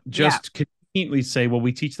can't just conveniently say, well,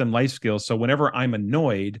 we teach them life skills, so whenever I'm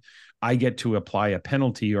annoyed, I get to apply a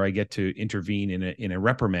penalty, or I get to intervene in a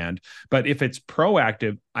reprimand. But if it's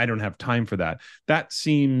proactive, I don't have time for that. That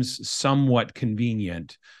seems somewhat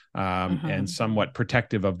convenient and somewhat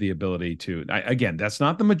protective of the ability to. Again, that's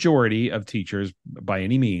not the majority of teachers by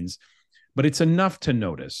any means, but it's enough to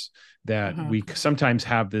notice that we sometimes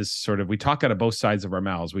have this sort of, we talk out of both sides of our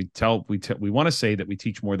mouths. We want to say that we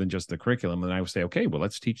teach more than just the curriculum. And I would say, okay, well,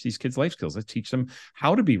 let's teach these kids life skills. Let's teach them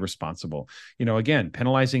how to be responsible. Again,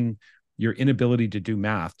 penalizing your inability to do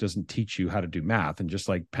math doesn't teach you how to do math. And just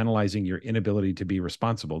like penalizing your inability to be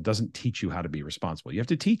responsible doesn't teach you how to be responsible. You have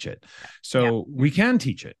to teach it. So we can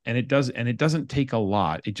teach it. And it doesn't take a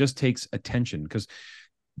lot. It just takes attention, because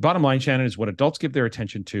bottom line, Shannon, is what adults give their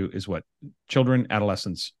attention to is what children,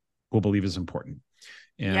 adolescents will believe is important.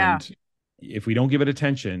 And if we don't give it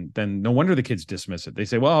attention, then no wonder the kids dismiss it. They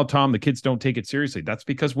say, well, Tom, the kids don't take it seriously. That's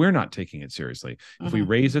because we're not taking it seriously. If we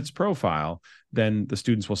raise its profile, then the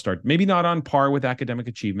students will start, maybe not on par with academic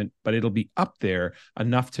achievement, but it'll be up there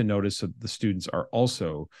enough to notice that the students are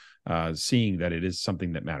also seeing that it is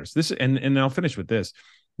something that matters. This, and I'll finish with this.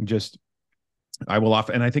 I will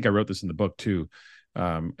often, and I think I wrote this in the book too,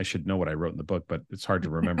 I should know what I wrote in the book, but it's hard to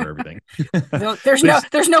remember everything.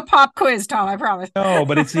 There's no pop quiz, Tom, I promise. No,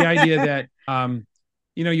 but it's the idea that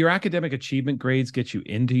your academic achievement grades get you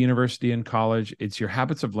into university and college. It's your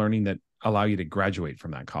habits of learning that allow you to graduate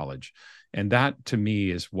from that college. And that to me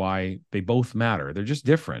is why they both matter. They're just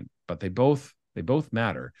different, but they both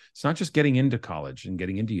matter. It's not just getting into college and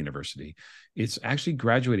getting into university. It's actually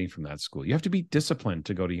graduating from that school. You have to be disciplined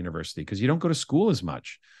to go to university because you don't go to school as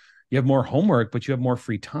much. You have more homework, but you have more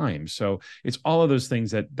free time. So it's all of those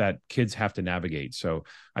things that kids have to navigate. So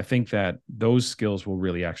I think that those skills will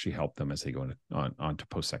really actually help them as they go on to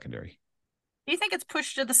post-secondary. Do you think it's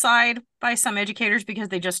pushed to the side by some educators because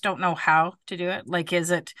they just don't know how to do it? Like,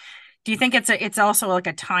 do you think it's also like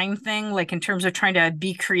a time thing, like in terms of trying to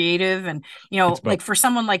be creative and, like for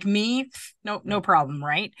someone like me, no problem,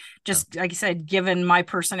 right? Just like I said, given my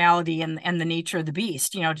personality and the nature of the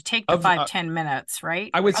beast, to take the 5-10 minutes,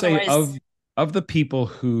 right? I would say of the people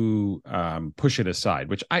who push it aside,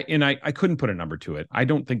 which I couldn't put a number to it. I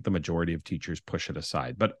don't think the majority of teachers push it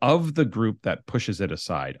aside, but of the group that pushes it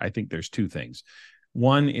aside, I think there's two things.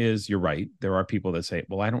 One is, you're right. There are people that say,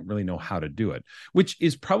 well, I don't really know how to do it, which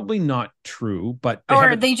is probably not true, but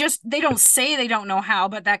they don't say they don't know how,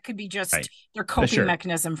 but that could be just their coping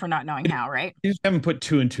mechanism for not knowing how, right? You just haven't put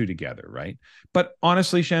two and two together, right? But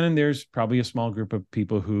honestly, Shannon, there's probably a small group of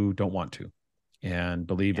people who don't want to and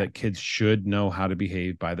believe that kids should know how to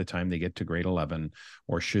behave by the time they get to grade 11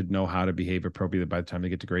 or should know how to behave appropriately by the time they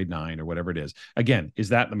get to grade 9 or whatever it is. Again, is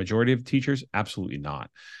that the majority of teachers? Absolutely not.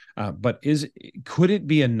 But could it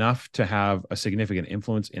be enough to have a significant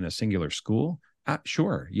influence in a singular school?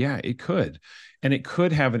 Sure. Yeah, it could. And it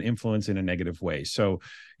could have an influence in a negative way. So,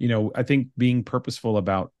 I think being purposeful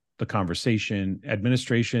about the conversation,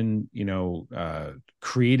 administration,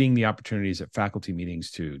 creating the opportunities at faculty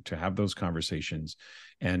meetings to have those conversations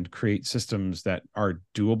and create systems that are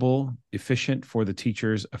doable, efficient for the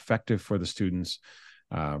teachers, effective for the students.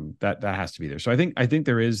 That has to be there. So I think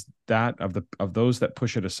there is that of those that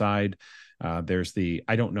push it aside. There's the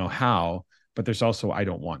I don't know how, but there's also I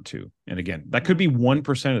don't want to. And again, that could be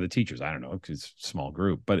 1% of the teachers. I don't know, because it's a small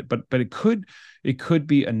group, but it could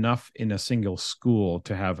be enough in a single school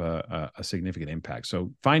to have a significant impact.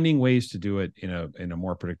 So finding ways to do it in a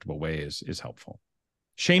more predictable way is helpful.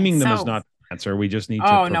 Shaming them is not the answer. We just need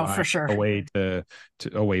to provide for sure. a way to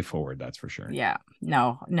a way forward. That's for sure. Yeah,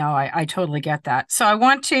 no, I totally get that. So I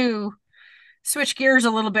want to switch gears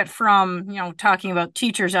a little bit from, talking about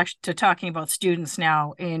teachers actually to talking about students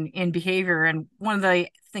now in behavior. And one of the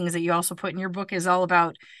things that you also put in your book is all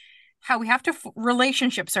about how we have to,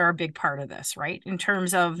 relationships are a big part of this, right? In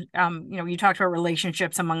terms of, you talked about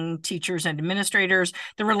relationships among teachers and administrators,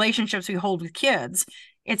 the relationships we hold with kids.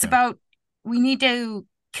 It's about, we need to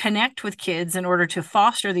connect with kids in order to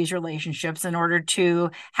foster these relationships, in order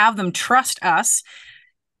to have them trust us.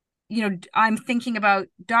 I'm thinking about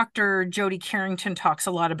Dr. Jody Carrington talks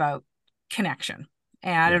a lot about connection.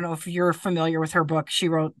 And I don't know if you're familiar with her book. She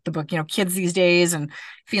wrote the book, Kids These Days and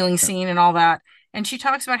Feeling Seen and all that. And she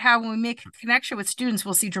talks about how when we make a connection with students,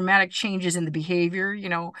 we'll see dramatic changes in the behavior.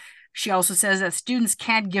 She also says that students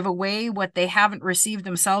can't give away what they haven't received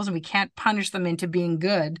themselves, and we can't punish them into being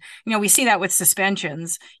good. We see that with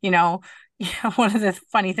suspensions. One of the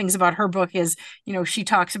funny things about her book is, she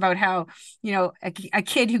talks about how, a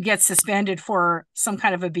kid who gets suspended for some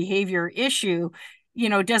kind of a behavior issue,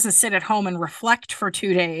 doesn't sit at home and reflect for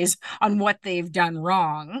 2 days on what they've done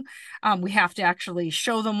wrong. We have to actually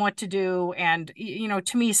show them what to do. And,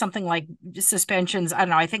 to me, something like suspensions, I don't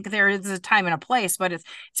know, I think there is a time and a place, but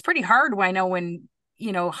it's pretty hard. I know when,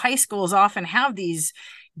 high schools often have these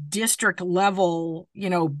district level,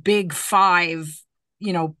 big five,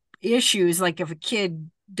 issues, like if a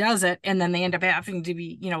kid does it and then they end up having to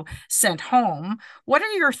be sent home. What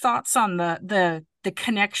are your thoughts on the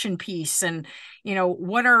connection piece, and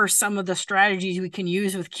what are some of the strategies we can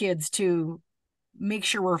use with kids to make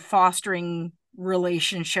sure we're fostering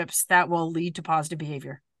relationships that will lead to positive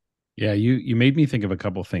behavior? Yeah, you made me think of a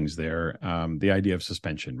couple of things there. The idea of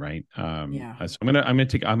suspension, right? So I'm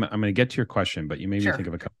gonna get to your question, but you made me think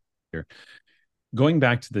of a couple here. Going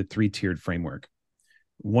back to the 3-tiered framework.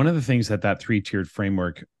 One of the things that 3-tiered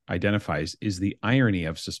framework identifies is the irony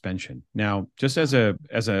of suspension. Now, just as a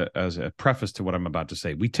preface to what I'm about to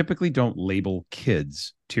say, we typically don't label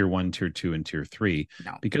kids tier 1, tier 2, and tier 3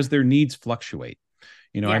 because their needs fluctuate.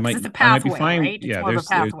 I might be fine. Right? It's more of a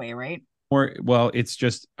pathway, right? Or, well, it's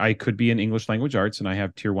just, I could be in English language arts and I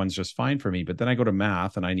have tier 1s just fine for me, but then I go to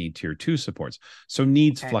math and I need tier 2 supports. So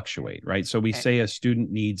needs fluctuate, right? So we say a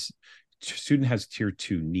student needs student has tier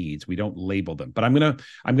 2 needs, we don't label them. But I'm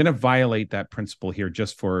gonna violate that principle here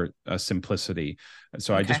just for simplicity.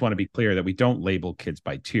 So I just want to be clear that we don't label kids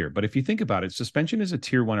by tier. But if you think about it, suspension is a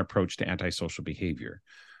tier 1 approach to antisocial behavior,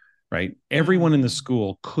 right? Everyone in the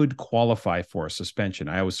school could qualify for a suspension.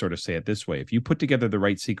 I always sort of say it this way: if you put together the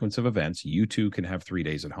right sequence of events, you too can have 3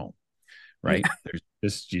 days at home, right? There's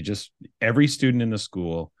this, every student in the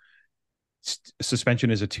school, suspension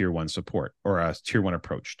is a tier 1 support or a tier 1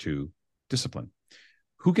 approach to discipline.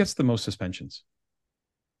 Who gets the most suspensions?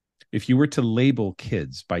 If you were to label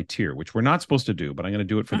kids by tier, which we're not supposed to do, but I'm going to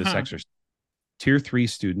do it for this exercise, tier 3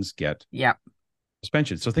 students get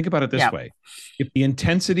suspension. So think about it this way. If the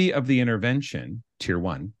intensity of the intervention, tier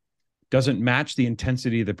 1, doesn't match the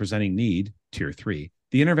intensity of the presenting need, tier 3,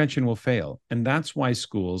 the intervention will fail. And that's why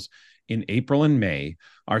schools in April and May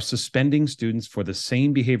are suspending students for the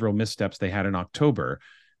same behavioral missteps they had in October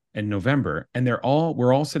and November. And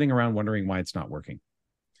we're all sitting around wondering why it's not working.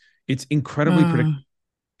 It's incredibly predictable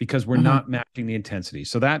because we're not matching the intensity.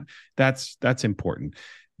 So that's important.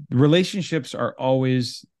 Relationships are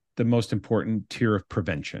always the most important tier of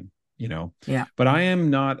prevention, but I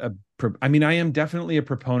am I am definitely a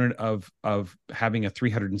proponent of having a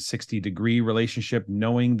 360-degree relationship,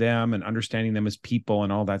 knowing them and understanding them as people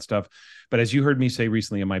and all that stuff. But as you heard me say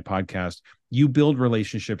recently in my podcast, you build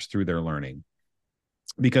relationships through their learning,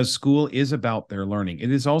 because school is about their learning.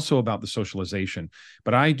 It is also about the socialization.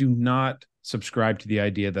 But I do not subscribe to the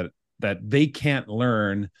idea that they can't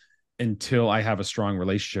learn until I have a strong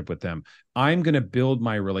relationship with them. I'm going to build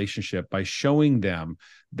my relationship by showing them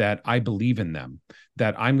that I believe in them,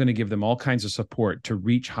 that I'm going to give them all kinds of support to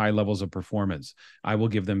reach high levels of performance. I will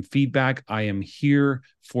give them feedback. I am here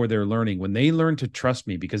for their learning. When they learn to trust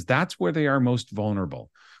me, because that's where they are most vulnerable.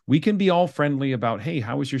 We can be all friendly about, hey,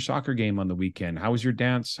 how was your soccer game on the weekend? How was your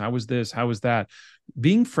dance? How was this? How was that?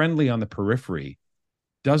 Being friendly on the periphery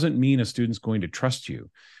doesn't mean a student's going to trust you.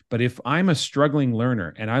 But if I'm a struggling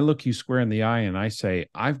learner and I look you square in the eye and I say,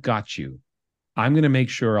 I've got you, I'm going to make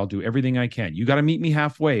sure I'll do everything I can. You got to meet me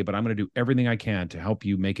halfway, but I'm going to do everything I can to help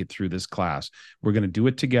you make it through this class. We're going to do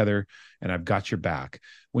it together, and I've got your back.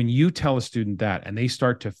 When you tell a student that and they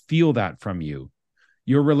start to feel that from you,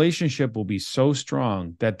 your relationship will be so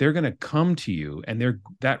strong that they're going to come to you, and they're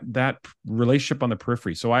that relationship on the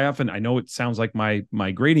periphery. So I know it sounds like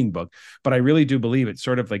my grading book, but I really do believe it's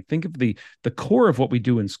sort of like, think of the core of what we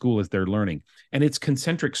do in school is their learning, and it's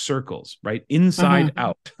concentric circles, right? Inside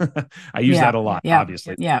out. I use that a lot,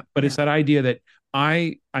 obviously. But it's that idea that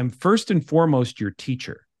I'm first and foremost your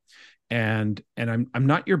teacher, and I'm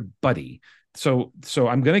not your buddy. So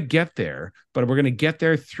I'm going to get there, but we're going to get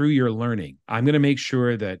there through your learning. I'm going to make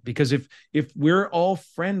sure that, because if we're all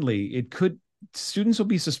friendly, students will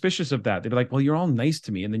be suspicious of that. They'll be like, well, you're all nice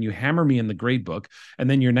to me, and then you hammer me in the grade book, and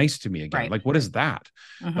then you're nice to me again. Like, what is that?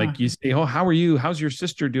 Like, you say, oh, how are you? How's your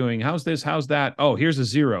sister doing? How's this? How's that? Oh, here's a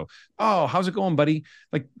 0. Oh, how's it going, buddy?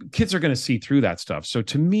 Like, kids are going to see through that stuff. So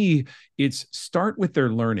to me, it's start with their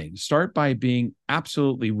learning. Start by being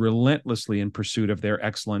absolutely relentlessly in pursuit of their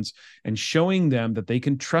excellence and showing them that they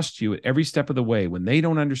can trust you at every step of the way. When they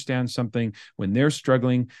don't understand something, when they're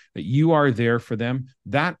struggling, that you are there for them.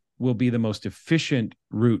 That will be the most efficient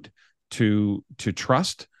route to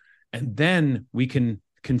trust. And then we can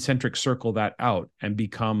concentric circle that out and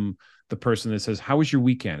become the person that says, how was your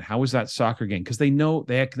weekend? How was that soccer game? Because they know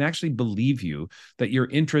they can actually believe you, that your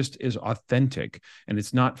interest is authentic and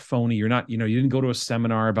it's not phony. You're not, you didn't go to a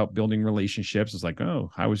seminar about building relationships. It's like,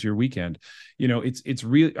 oh, how was your weekend? It's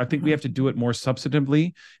really, I think we have to do it more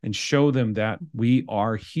substantively and show them that we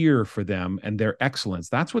are here for them and their excellence.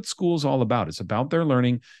 That's what school's all about. It's about their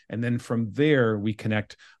learning. And then from there, we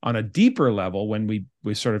connect on a deeper level when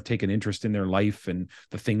we sort of take an interest in their life and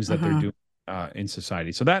the things that they're doing in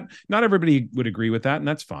society. So that not everybody would agree with that, and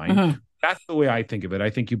that's fine. That's the way I think of it. I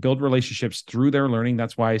think you build relationships through their learning.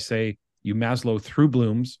 That's why I say you Maslow through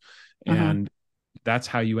Bloom's, and that's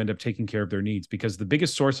how you end up taking care of their needs. Because the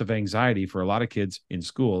biggest source of anxiety for a lot of kids in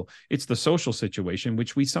school, it's the social situation,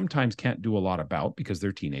 which we sometimes can't do a lot about because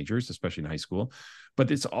they're teenagers, especially in high school.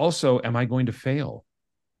 But it's also, am I going to fail?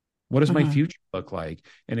 What does my future look like?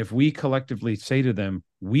 And if we collectively say to them,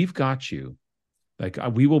 we've got you, like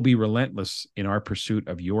we will be relentless in our pursuit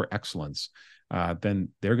of your excellence, then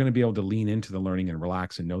they're going to be able to lean into the learning and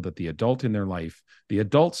relax and know that the adults in their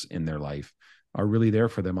life are really there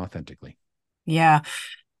for them authentically. Yeah.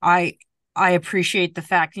 I appreciate the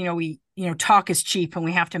fact, talk is cheap and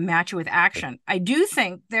we have to match it with action. I do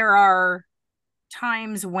think there are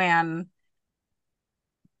times when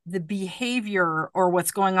the behavior or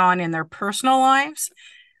what's going on in their personal lives,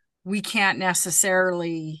 we can't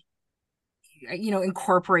necessarily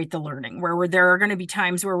incorporate the learning, where there are going to be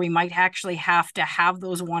times where we might actually have to have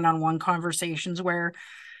those one-on-one conversations where,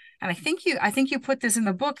 and I think you put this in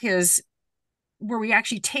the book, is where we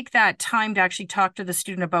actually take that time to actually talk to the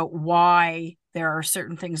student about why there are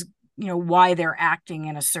certain things, why they're acting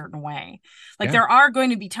in a certain way. Like, Yeah, there are going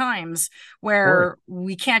to be times for it. where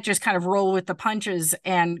we can't just kind of roll with the punches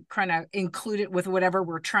and kind of include it with whatever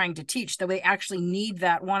we're trying to teach, that we actually need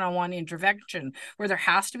that one-on-one intervention where there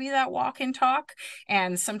has to be that walk and talk.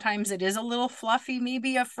 And sometimes it is a little fluffy,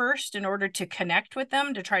 maybe at first, in order to connect with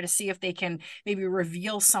them, to try to see if they can maybe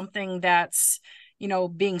reveal something that's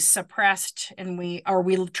being suppressed, and we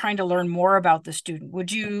trying to learn more about the student.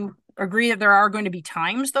 Would you agree that there are going to be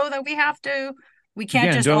times, though, that we can't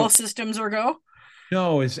Again, just all don't systems or go?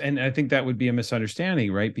 no, and I think that would be a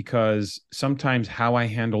misunderstanding, right? Because sometimes how I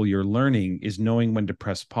handle your learning is knowing when to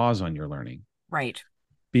press pause on your learning, Right.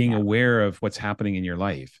 being Yeah. aware of what's happening in your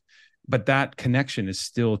life. But that connection is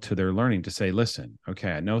still to their learning, to say, listen,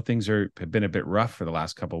 okay, I know things have been a bit rough for the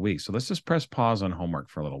last couple of weeks. So let's just press pause on homework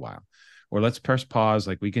for a little while. Or let's press pause,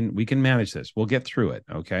 like we can manage this. We'll get through it.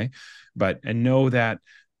 Okay. And know that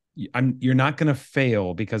you're not going to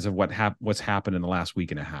fail because of what's happened in the last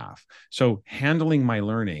week and a half. So handling my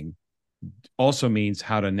learning also means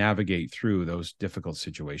how to navigate through those difficult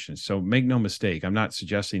situations. So make no mistake, I'm not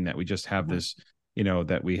suggesting that we just have Mhm. this,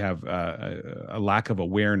 that we have a lack of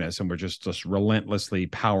awareness and we're just relentlessly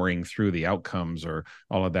powering through the outcomes or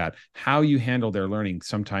all of that. How you handle their learning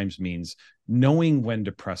sometimes means knowing when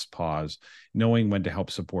to press pause, knowing when to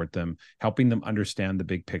help support them, helping them understand the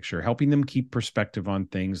big picture, helping them keep perspective on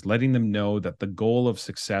things, letting them know that the goal of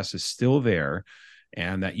success is still there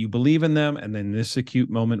and that you believe in them. And then in this acute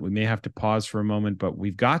moment, we may have to pause for a moment, but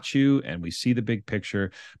we've got you and we see the big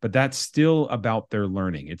picture. But that's still about their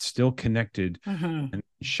learning. It's still connected Mm-hmm. and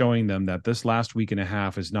showing them that this last week and a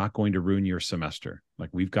half is not going to ruin your semester.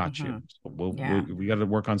 Like we've got Mm-hmm. you. So Yeah. we got to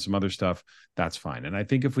work on some other stuff. That's fine. And I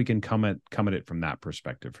think if we can come at it from that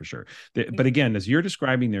perspective, for sure. But again, as you're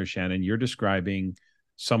describing there, Shannon, you're describing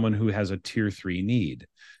someone who has a tier 3 need.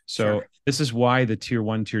 Sure. So this is why the tier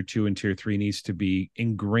 1, tier 2, and tier 3 needs to be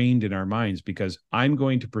ingrained in our minds, because I'm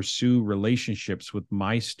going to pursue relationships with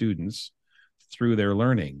my students through their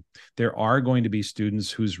learning. There are going to be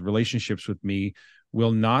students whose relationships with me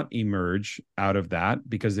will not emerge out of that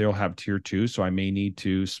because they'll have tier 2. So I may need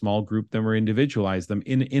to small group them or individualize them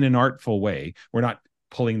in an artful way. We're not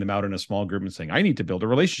pulling them out in a small group and saying, I need to build a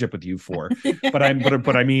relationship with you for, but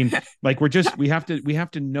I mean, like we have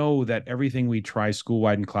to know that everything we try school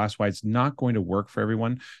wide and class wide is not going to work for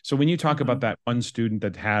everyone. So when you talk Mm-hmm. about that one student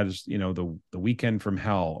that has, the weekend from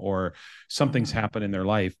hell or something's Mm-hmm. happened in their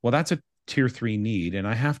life, well, that's a tier 3 need, and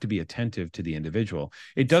I have to be attentive to the individual.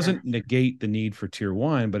 It Sure. doesn't negate the need for tier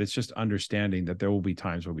 1, but it's just understanding that there will be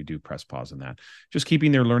times where we do press pause on that, just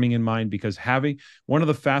keeping their learning in mind. Because I think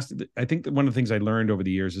that one of the things I learned over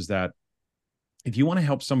the years is that if you want to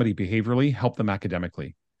help somebody behaviorally, help them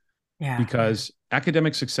academically, Yeah. because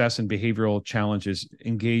academic success and behavioral challenges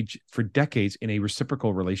engage for decades in a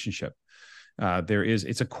reciprocal relationship.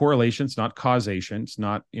 It's a correlation. It's not causation. It's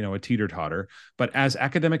not, a teeter totter, but as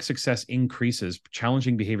academic success increases,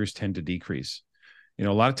 challenging behaviors tend to decrease. A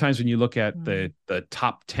lot of times when you look at Mm-hmm. the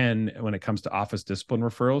top 10, when it comes to office discipline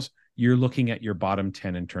referrals, you're looking at your bottom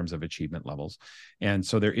 10 in terms of achievement levels. And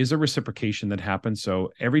so there is a reciprocation that happens.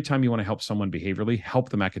 So every time you want to help someone behaviorally, help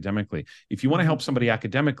them academically. If you want to Mm-hmm. help somebody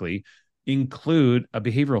academically, include a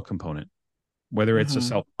behavioral component, whether it's a Mm-hmm.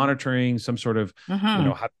 self-monitoring, some sort of,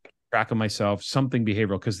 Mm-hmm. how to keep track of myself, something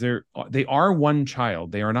behavioral, because they are one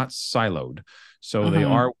child. They are not siloed. So they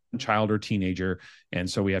Mm-hmm. are one child or teenager. And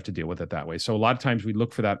so we have to deal with it that way. So a lot of times we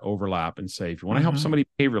look for that overlap and say, if you want to help Mm-hmm. somebody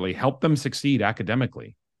behaviorally, help them succeed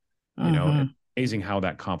academically, Mm-hmm. it's amazing how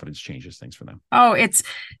that confidence changes things for them. Oh, it's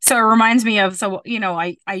so it reminds me of, so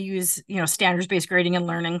I use standards-based grading and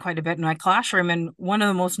learning quite a bit in my classroom, and one of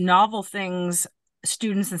the most novel things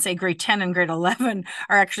students in, say, grade 10 and grade 11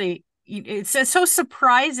 are actually, it's so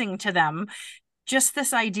surprising to them, just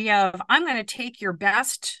this idea of, I'm going to take your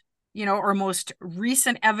best, or most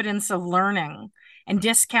recent evidence of learning and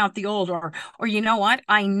discount the old, or you know what?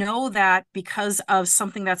 I know that because of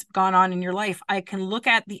something that's gone on in your life, I can look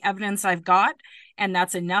at the evidence I've got, and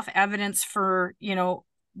that's enough evidence for,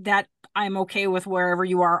 that I'm okay with wherever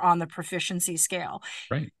you are on the proficiency scale.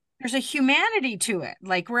 Right. There's a humanity to it.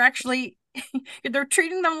 Like, we're actually they're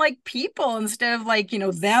treating them like people instead of like,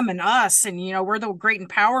 them and us, and we're the great and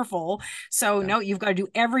powerful. So Yeah. no, you've got to do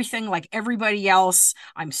everything like everybody else.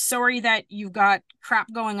 I'm sorry that you've got crap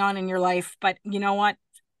going on in your life, but you know what?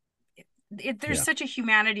 there's such a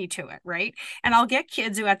humanity to it, right? And I'll get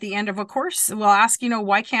kids who at the end of a course will ask,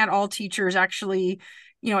 why can't all teachers actually,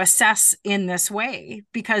 assess in this way?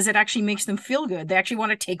 Because it actually makes them feel good. They actually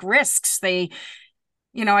want to take risks. I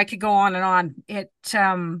could go on and on.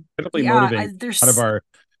 Incredibly motivating. There's Out of our,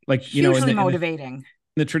 hugely motivating. In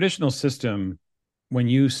the traditional system, when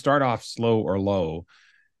you start off slow or low,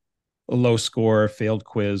 a low score, failed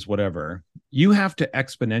quiz, whatever, you have to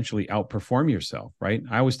exponentially outperform yourself, right?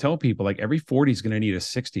 I always tell people like every 40 is going to need a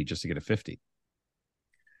 60 just to get a 50.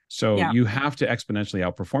 So you have to exponentially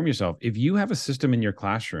outperform yourself. If you have a system in your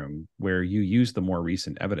classroom where you use the more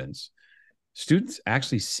recent evidence, students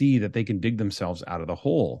actually see that they can dig themselves out of the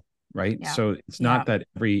hole, right? Yeah. So it's not that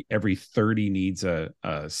every 30 needs a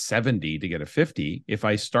 70 to get a 50. If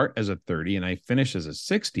I start as a 30 and I finish as a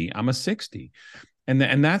 60, I'm a 60.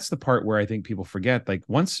 And that's the part where I think people forget, like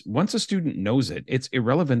once a student knows it, it's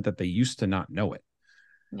irrelevant that they used to not know it.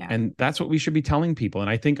 Yeah. And that's what we should be telling people. And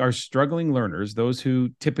I think our struggling learners, those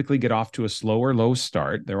who typically get off to a slower, low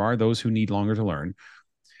start, there are those who need longer to learn.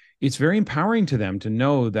 It's very empowering to them to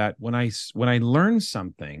know that when I learn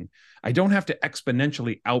something, I don't have to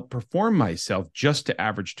exponentially outperform myself just to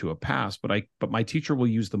average to a pass, but my teacher will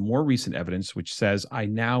use the more recent evidence, which says I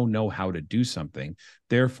now know how to do something.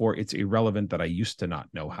 Therefore, it's irrelevant that I used to not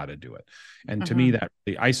know how to do it. And to me, that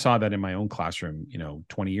I saw that in my own classroom,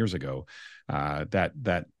 20 years ago,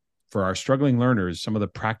 that for our struggling learners, some of the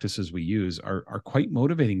practices we use are quite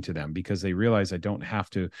motivating to them because they realize I'm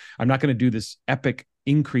not going to do this epic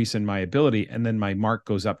increase in my ability and then my mark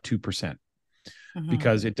goes up 2%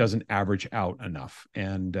 because it doesn't average out enough.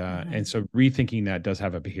 And so rethinking that does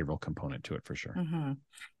have a behavioral component to it for sure.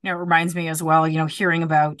 It reminds me as well, hearing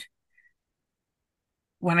about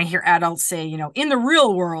when I hear adults say, in the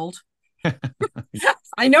real world,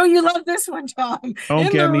 I know you love this one, Tom.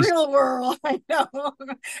 Real world, I know.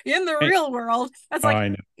 In the real world, it's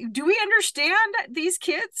like, do we understand these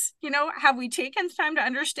kids? Have we taken time to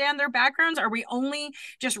understand their backgrounds? Are we only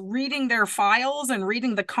just reading their files and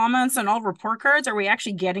reading the comments on all report cards? Are we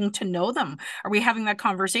actually getting to know them? Are we having that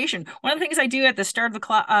conversation? One of the things I do at the start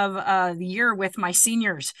of the year with my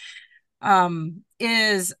seniors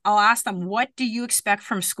is I'll ask them, what do you expect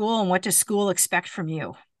from school and what does school expect from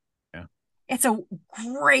you? It's a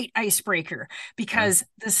great icebreaker because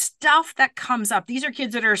the stuff that comes up, these are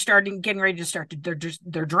kids that are getting ready to start.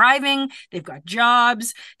 They're driving, they've got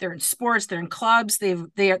jobs, they're in sports, they're in clubs.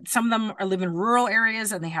 Some of them live in rural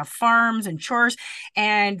areas and they have farms and chores.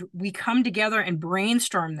 And we come together and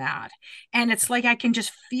brainstorm that. And it's like, I can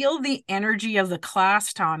just feel the energy of the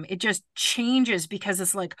class, Tom. It just changes because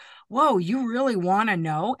it's like, whoa, you really want to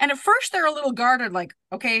know? And at first they're a little guarded, like,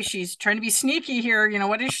 okay, she's trying to be sneaky here.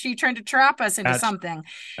 What is she trying to trap us into something?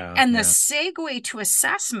 And the segue to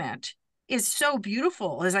assessment is so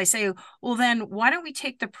beautiful. As I say, well, then why don't we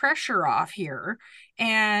take the pressure off here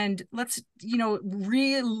and let's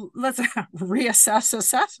reassess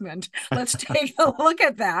assessment. Let's take a look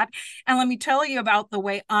at that. And let me tell you about the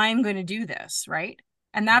way I'm going to do this, right?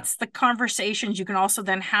 And that's the conversations you can also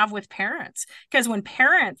then have with parents. Because when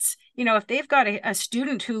parents, if they've got a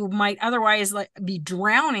student who might otherwise be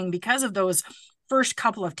drowning because of those first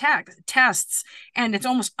couple of tests, and it's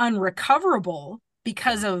almost unrecoverable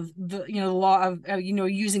because of the law of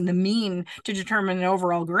using the mean to determine an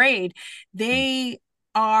overall grade, they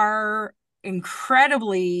are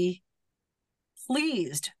incredibly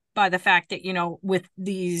pleased by the fact that, with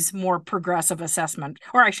these more progressive assessment,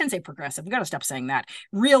 or I shouldn't say progressive, we've got to stop saying that,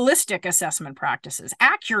 realistic assessment practices,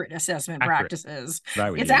 accurate assessment practices.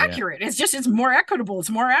 It's accurate. It's more equitable. It's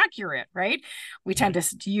more accurate, right? We tend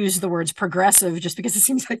to use the words progressive just because it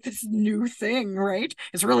seems like this new thing, right?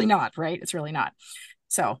 It's really not, right? It's really not.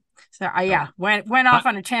 So I went off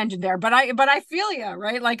on a tangent there, but I feel you,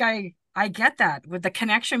 right? Like I get that with the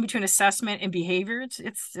connection between assessment and behavior.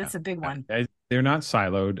 It's a big one. They're not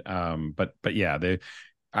siloed. But yeah,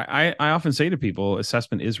 I often say to people,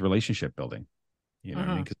 assessment is relationship building, what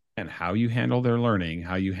I mean? And how you handle their learning,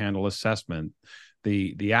 how you handle assessment,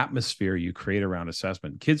 the atmosphere you create around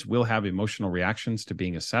assessment. Kids will have emotional reactions to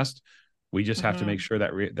being assessed. We just have to make sure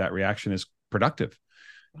that that reaction is productive.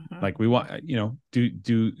 Like we want,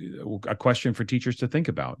 do a question for teachers to think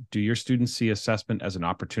about. Do your students see assessment as an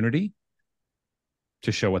opportunity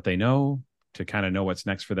to show what they know, to kind of know what's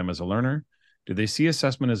next for them as a learner? Do they see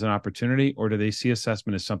assessment as an opportunity, or do they see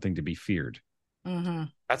assessment as something to be feared?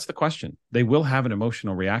 That's the question. They will have an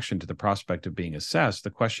emotional reaction to the prospect of being assessed.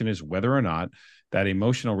 The question is whether or not that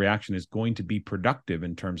emotional reaction is going to be productive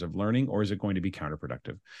in terms of learning, or is it going to be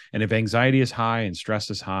counterproductive? And if anxiety is high and stress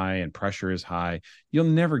is high and pressure is high, you'll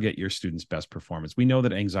never get your students' best performance. We know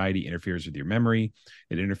that anxiety interferes with your memory.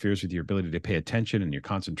 It interferes with your ability to pay attention and your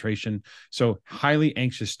concentration. So highly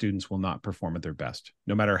anxious students will not perform at their best,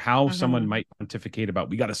 no matter how someone might pontificate about,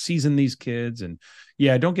 we got to season these kids. And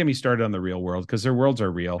yeah, don't get me started on the real world, because their worlds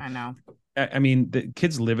are real. I know. I mean, the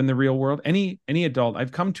kids live in the real world. Any adult,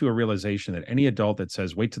 I've come to a realization that any adult that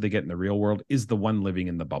says, wait till they get in the real world, is the one living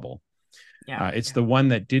in the bubble. Yeah. It's the one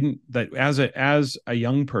that as a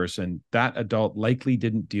young person, that adult likely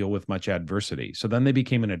didn't deal with much adversity. So then they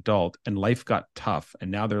became an adult and life got tough. And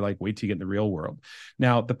now they're like, wait till you get in the real world.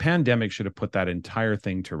 Now, the pandemic should have put that entire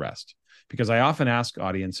thing to rest, because I often ask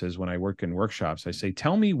audiences when I work in workshops, I say,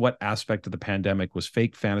 tell me what aspect of the pandemic was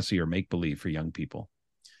fake fantasy or make believe for young people.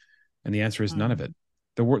 And the answer is none of it.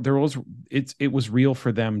 It was real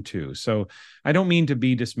for them too. So I don't mean to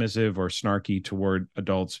be dismissive or snarky toward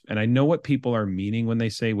adults. And I know what people are meaning when they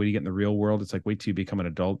say, when you get in the real world, it's like, wait till you become an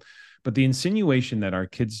adult. But the insinuation that our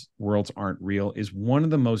kids' worlds aren't real is one of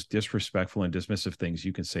the most disrespectful and dismissive things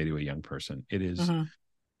you can say to a young person. It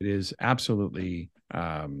is absolutely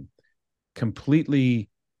completely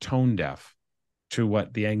tone deaf to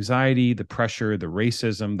what the anxiety, the pressure, the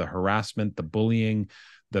racism, the harassment, the bullying,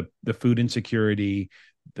 the food insecurity,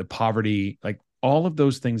 the poverty, like all of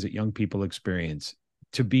those things that young people experience,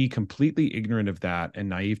 to be completely ignorant of that and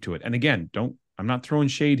naive to it. And again, I'm not throwing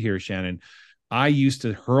shade here, Shannon. I used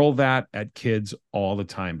to hurl that at kids all the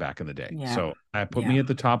time back in the day. Yeah. So I put me at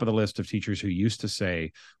the top of the list of teachers who used to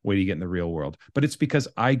say, wait till you get in the real world. But it's because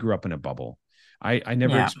I grew up in a bubble. I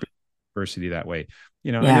never experienced diversity that way.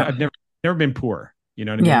 You know, I've never been poor. You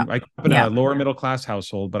know what I mean? I grew up in a lower middle class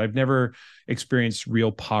household, but I've never experienced real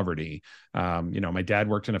poverty. My dad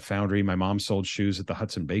worked in a foundry. My mom sold shoes at the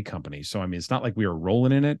Hudson Bay Company. So, I mean, it's not like we were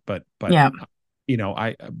rolling in it, but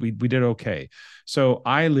we did okay. So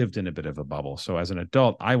I lived in a bit of a bubble. So as an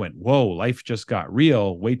adult, I went, whoa, life just got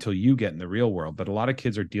real. Wait till you get in the real world. But a lot of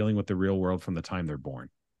kids are dealing with the real world from the time they're born.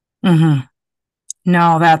 Mm-hmm.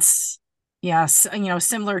 No, that's, yes,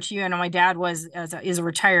 similar to you. I know my dad is a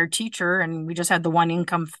retired teacher, and we just had the one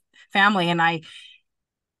income family. And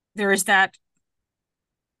there is that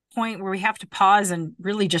point where we have to pause and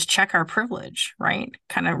really just check our privilege, right?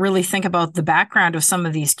 Kind of really think about the background of some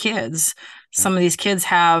of these kids. Yeah. Some of these kids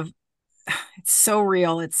it's so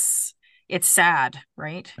real. It's sad,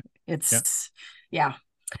 right? Yeah.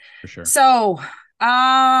 For sure. So,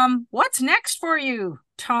 what's next for you,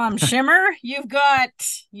 Tom Schimmer? You've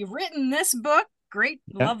written this book. Great.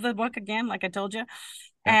 Yeah. Love the book again, like I told you.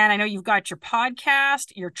 Yeah. And I know you've got your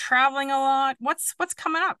podcast, you're traveling a lot. What's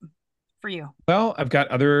coming up for you? Well, I've got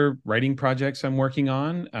other writing projects I'm working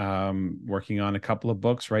on a couple of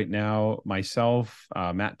books right now. Myself,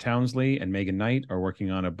 Matt Townsley and Megan Knight are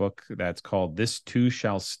working on a book that's called This Too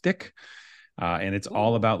Shall Stick. And it's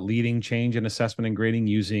all about leading change in assessment and grading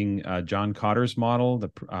using John Kotter's model,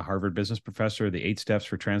 the Harvard business professor, the 8 steps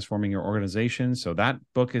for transforming your organization. So that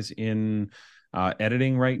book is in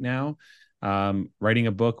editing right now. Writing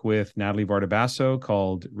a book with Natalie Vardabasso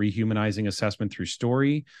called Rehumanizing Assessment Through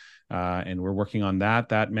Story. And we're working on that.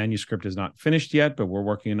 That manuscript is not finished yet, but we're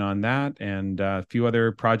working on that, and a few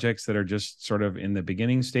other projects that are just sort of in the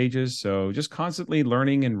beginning stages. So just constantly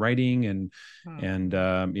learning and writing and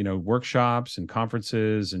workshops and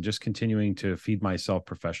conferences, and just continuing to feed myself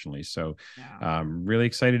professionally. So really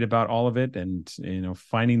excited about all of it, and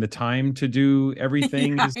finding the time to do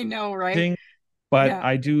everything. I know, right? But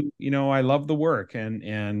I do, I love the work,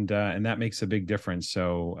 and that makes a big difference.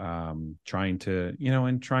 So trying to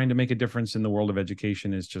make a difference in the world of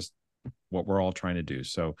education is just what we're all trying to do.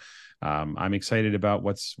 So I'm excited about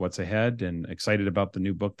what's ahead, and excited about the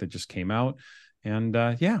new book that just came out. And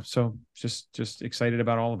so just excited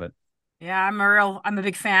about all of it. Yeah, I'm a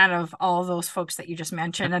big fan of all of those folks that you just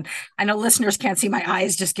mentioned. And I know listeners can't see my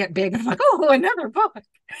eyes just get big. I'm like, oh, another book.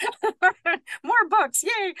 More books.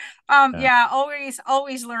 Yay.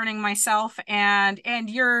 Always learning myself. And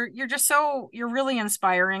you're really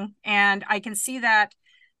inspiring. And I can see that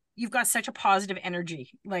you've got such a positive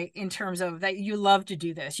energy, like in terms of that you love to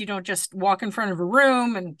do this. You don't just walk in front of a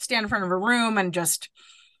room and stand in front of a room and just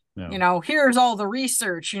here's all the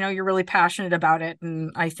research. You're really passionate about it,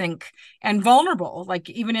 and I think, and vulnerable, like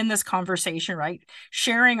even in this conversation, right?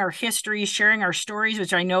 Sharing our history, sharing our stories,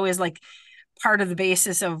 which I know is like part of the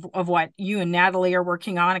basis of what you and Natalie are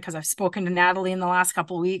working on, because I've spoken to Natalie in the last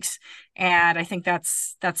couple of weeks, and I think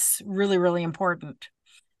that's really, really important.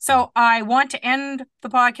 So I want to end the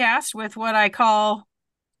podcast with what I call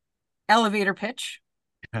elevator pitch.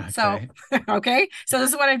 So, Okay. okay. So this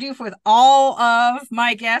is what I do with all of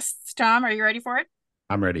my guests. Tom, are you ready for it?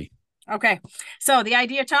 I'm ready. Okay. So the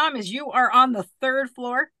idea, Tom, is you are on the third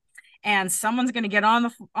floor and someone's going to get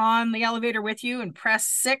on the elevator with you and press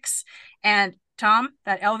 6. And Tom,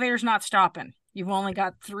 that elevator's not stopping. You've only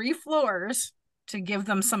got 3 floors to give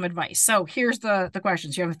them some advice. So here's the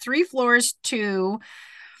questions. You have 3 floors to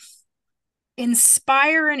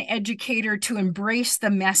inspire an educator to embrace the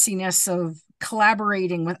messiness of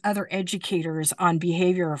collaborating with other educators on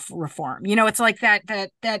behavior reform. You know, it's like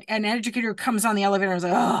that an educator comes on the elevator and is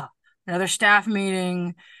like, oh, another staff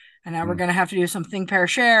meeting. And now we're going to have to do some think, pair,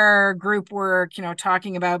 share, group work, you know,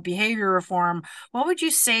 talking about behavior reform. What would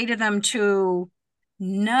you say to them to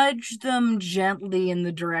nudge them gently in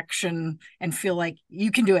the direction and feel like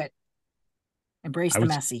you can do it? Embrace the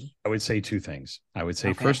messy. I would say 2 things. I would say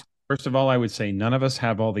Okay. first of all, I would say none of us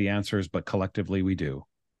have all the answers, but collectively we do.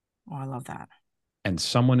 Oh, I love that. And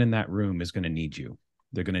someone in that room is going to need you.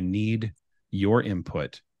 They're going to need your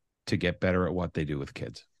input to get better at what they do with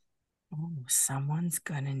kids. Oh, someone's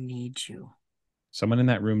going to need you. Someone in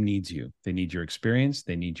that room needs you. They need your experience.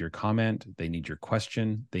 They need your comment. They need your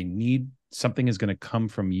question. They need something is going to come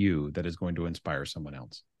from you that is going to inspire someone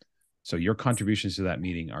else. So your contributions to that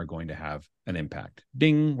meeting are going to have an impact.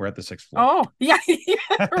 Ding, we're at the 6th floor. Oh, yeah,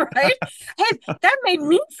 right. Hey, that made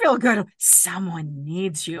me feel good. Someone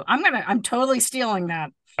needs you. I'm totally stealing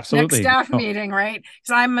that. Absolutely. Next staff meeting, right?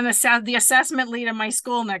 Because I'm the assessment lead in my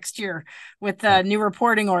school next year with the new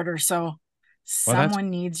reporting order. So someone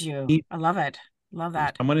needs you. I love it. Love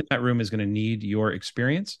that. Someone in that room is going to need your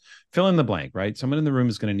experience. Fill in the blank, right? Someone in the room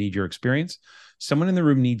is going to need your experience. Someone in the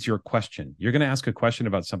room needs your question. You're going to ask a question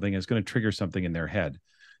about something that's going to trigger something in their head.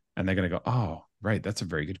 And they're going to go, oh, right, that's a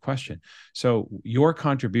very good question. So your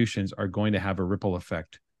contributions are going to have a ripple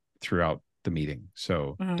effect throughout the meeting.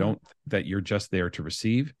 So don't think that you're just there to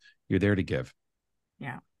receive. You're there to give.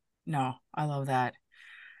 Yeah. No, I love that.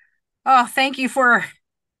 Oh, thank you for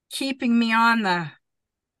keeping me on the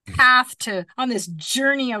path on this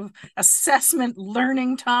journey of assessment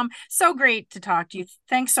learning, Tom. So great to talk to you.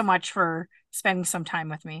 Thanks so much for spending some time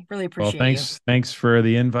with me. Really appreciate you. Thanks for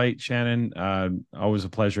the invite, Shannon. Always a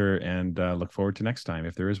pleasure, and look forward to next time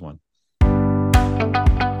if there is one.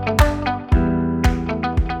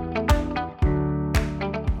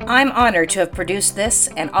 I'm honored to have produced this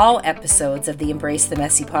and all episodes of the Embrace the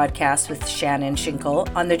Messy podcast with Shannon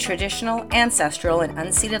Schinkel on the traditional, ancestral, and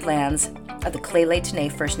unceded lands of the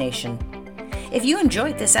Lheidli First Nation. If you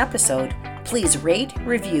enjoyed this episode, please rate,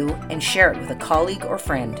 review, and share it with a colleague or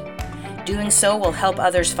friend. Doing so will help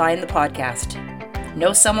others find the podcast.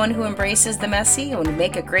 Know someone who embraces the messy and would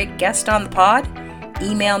make a great guest on the pod?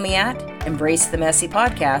 Email me at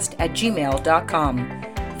embracethemessypodcast@gmail.com.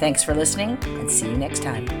 Thanks for listening, and see you next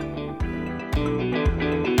time.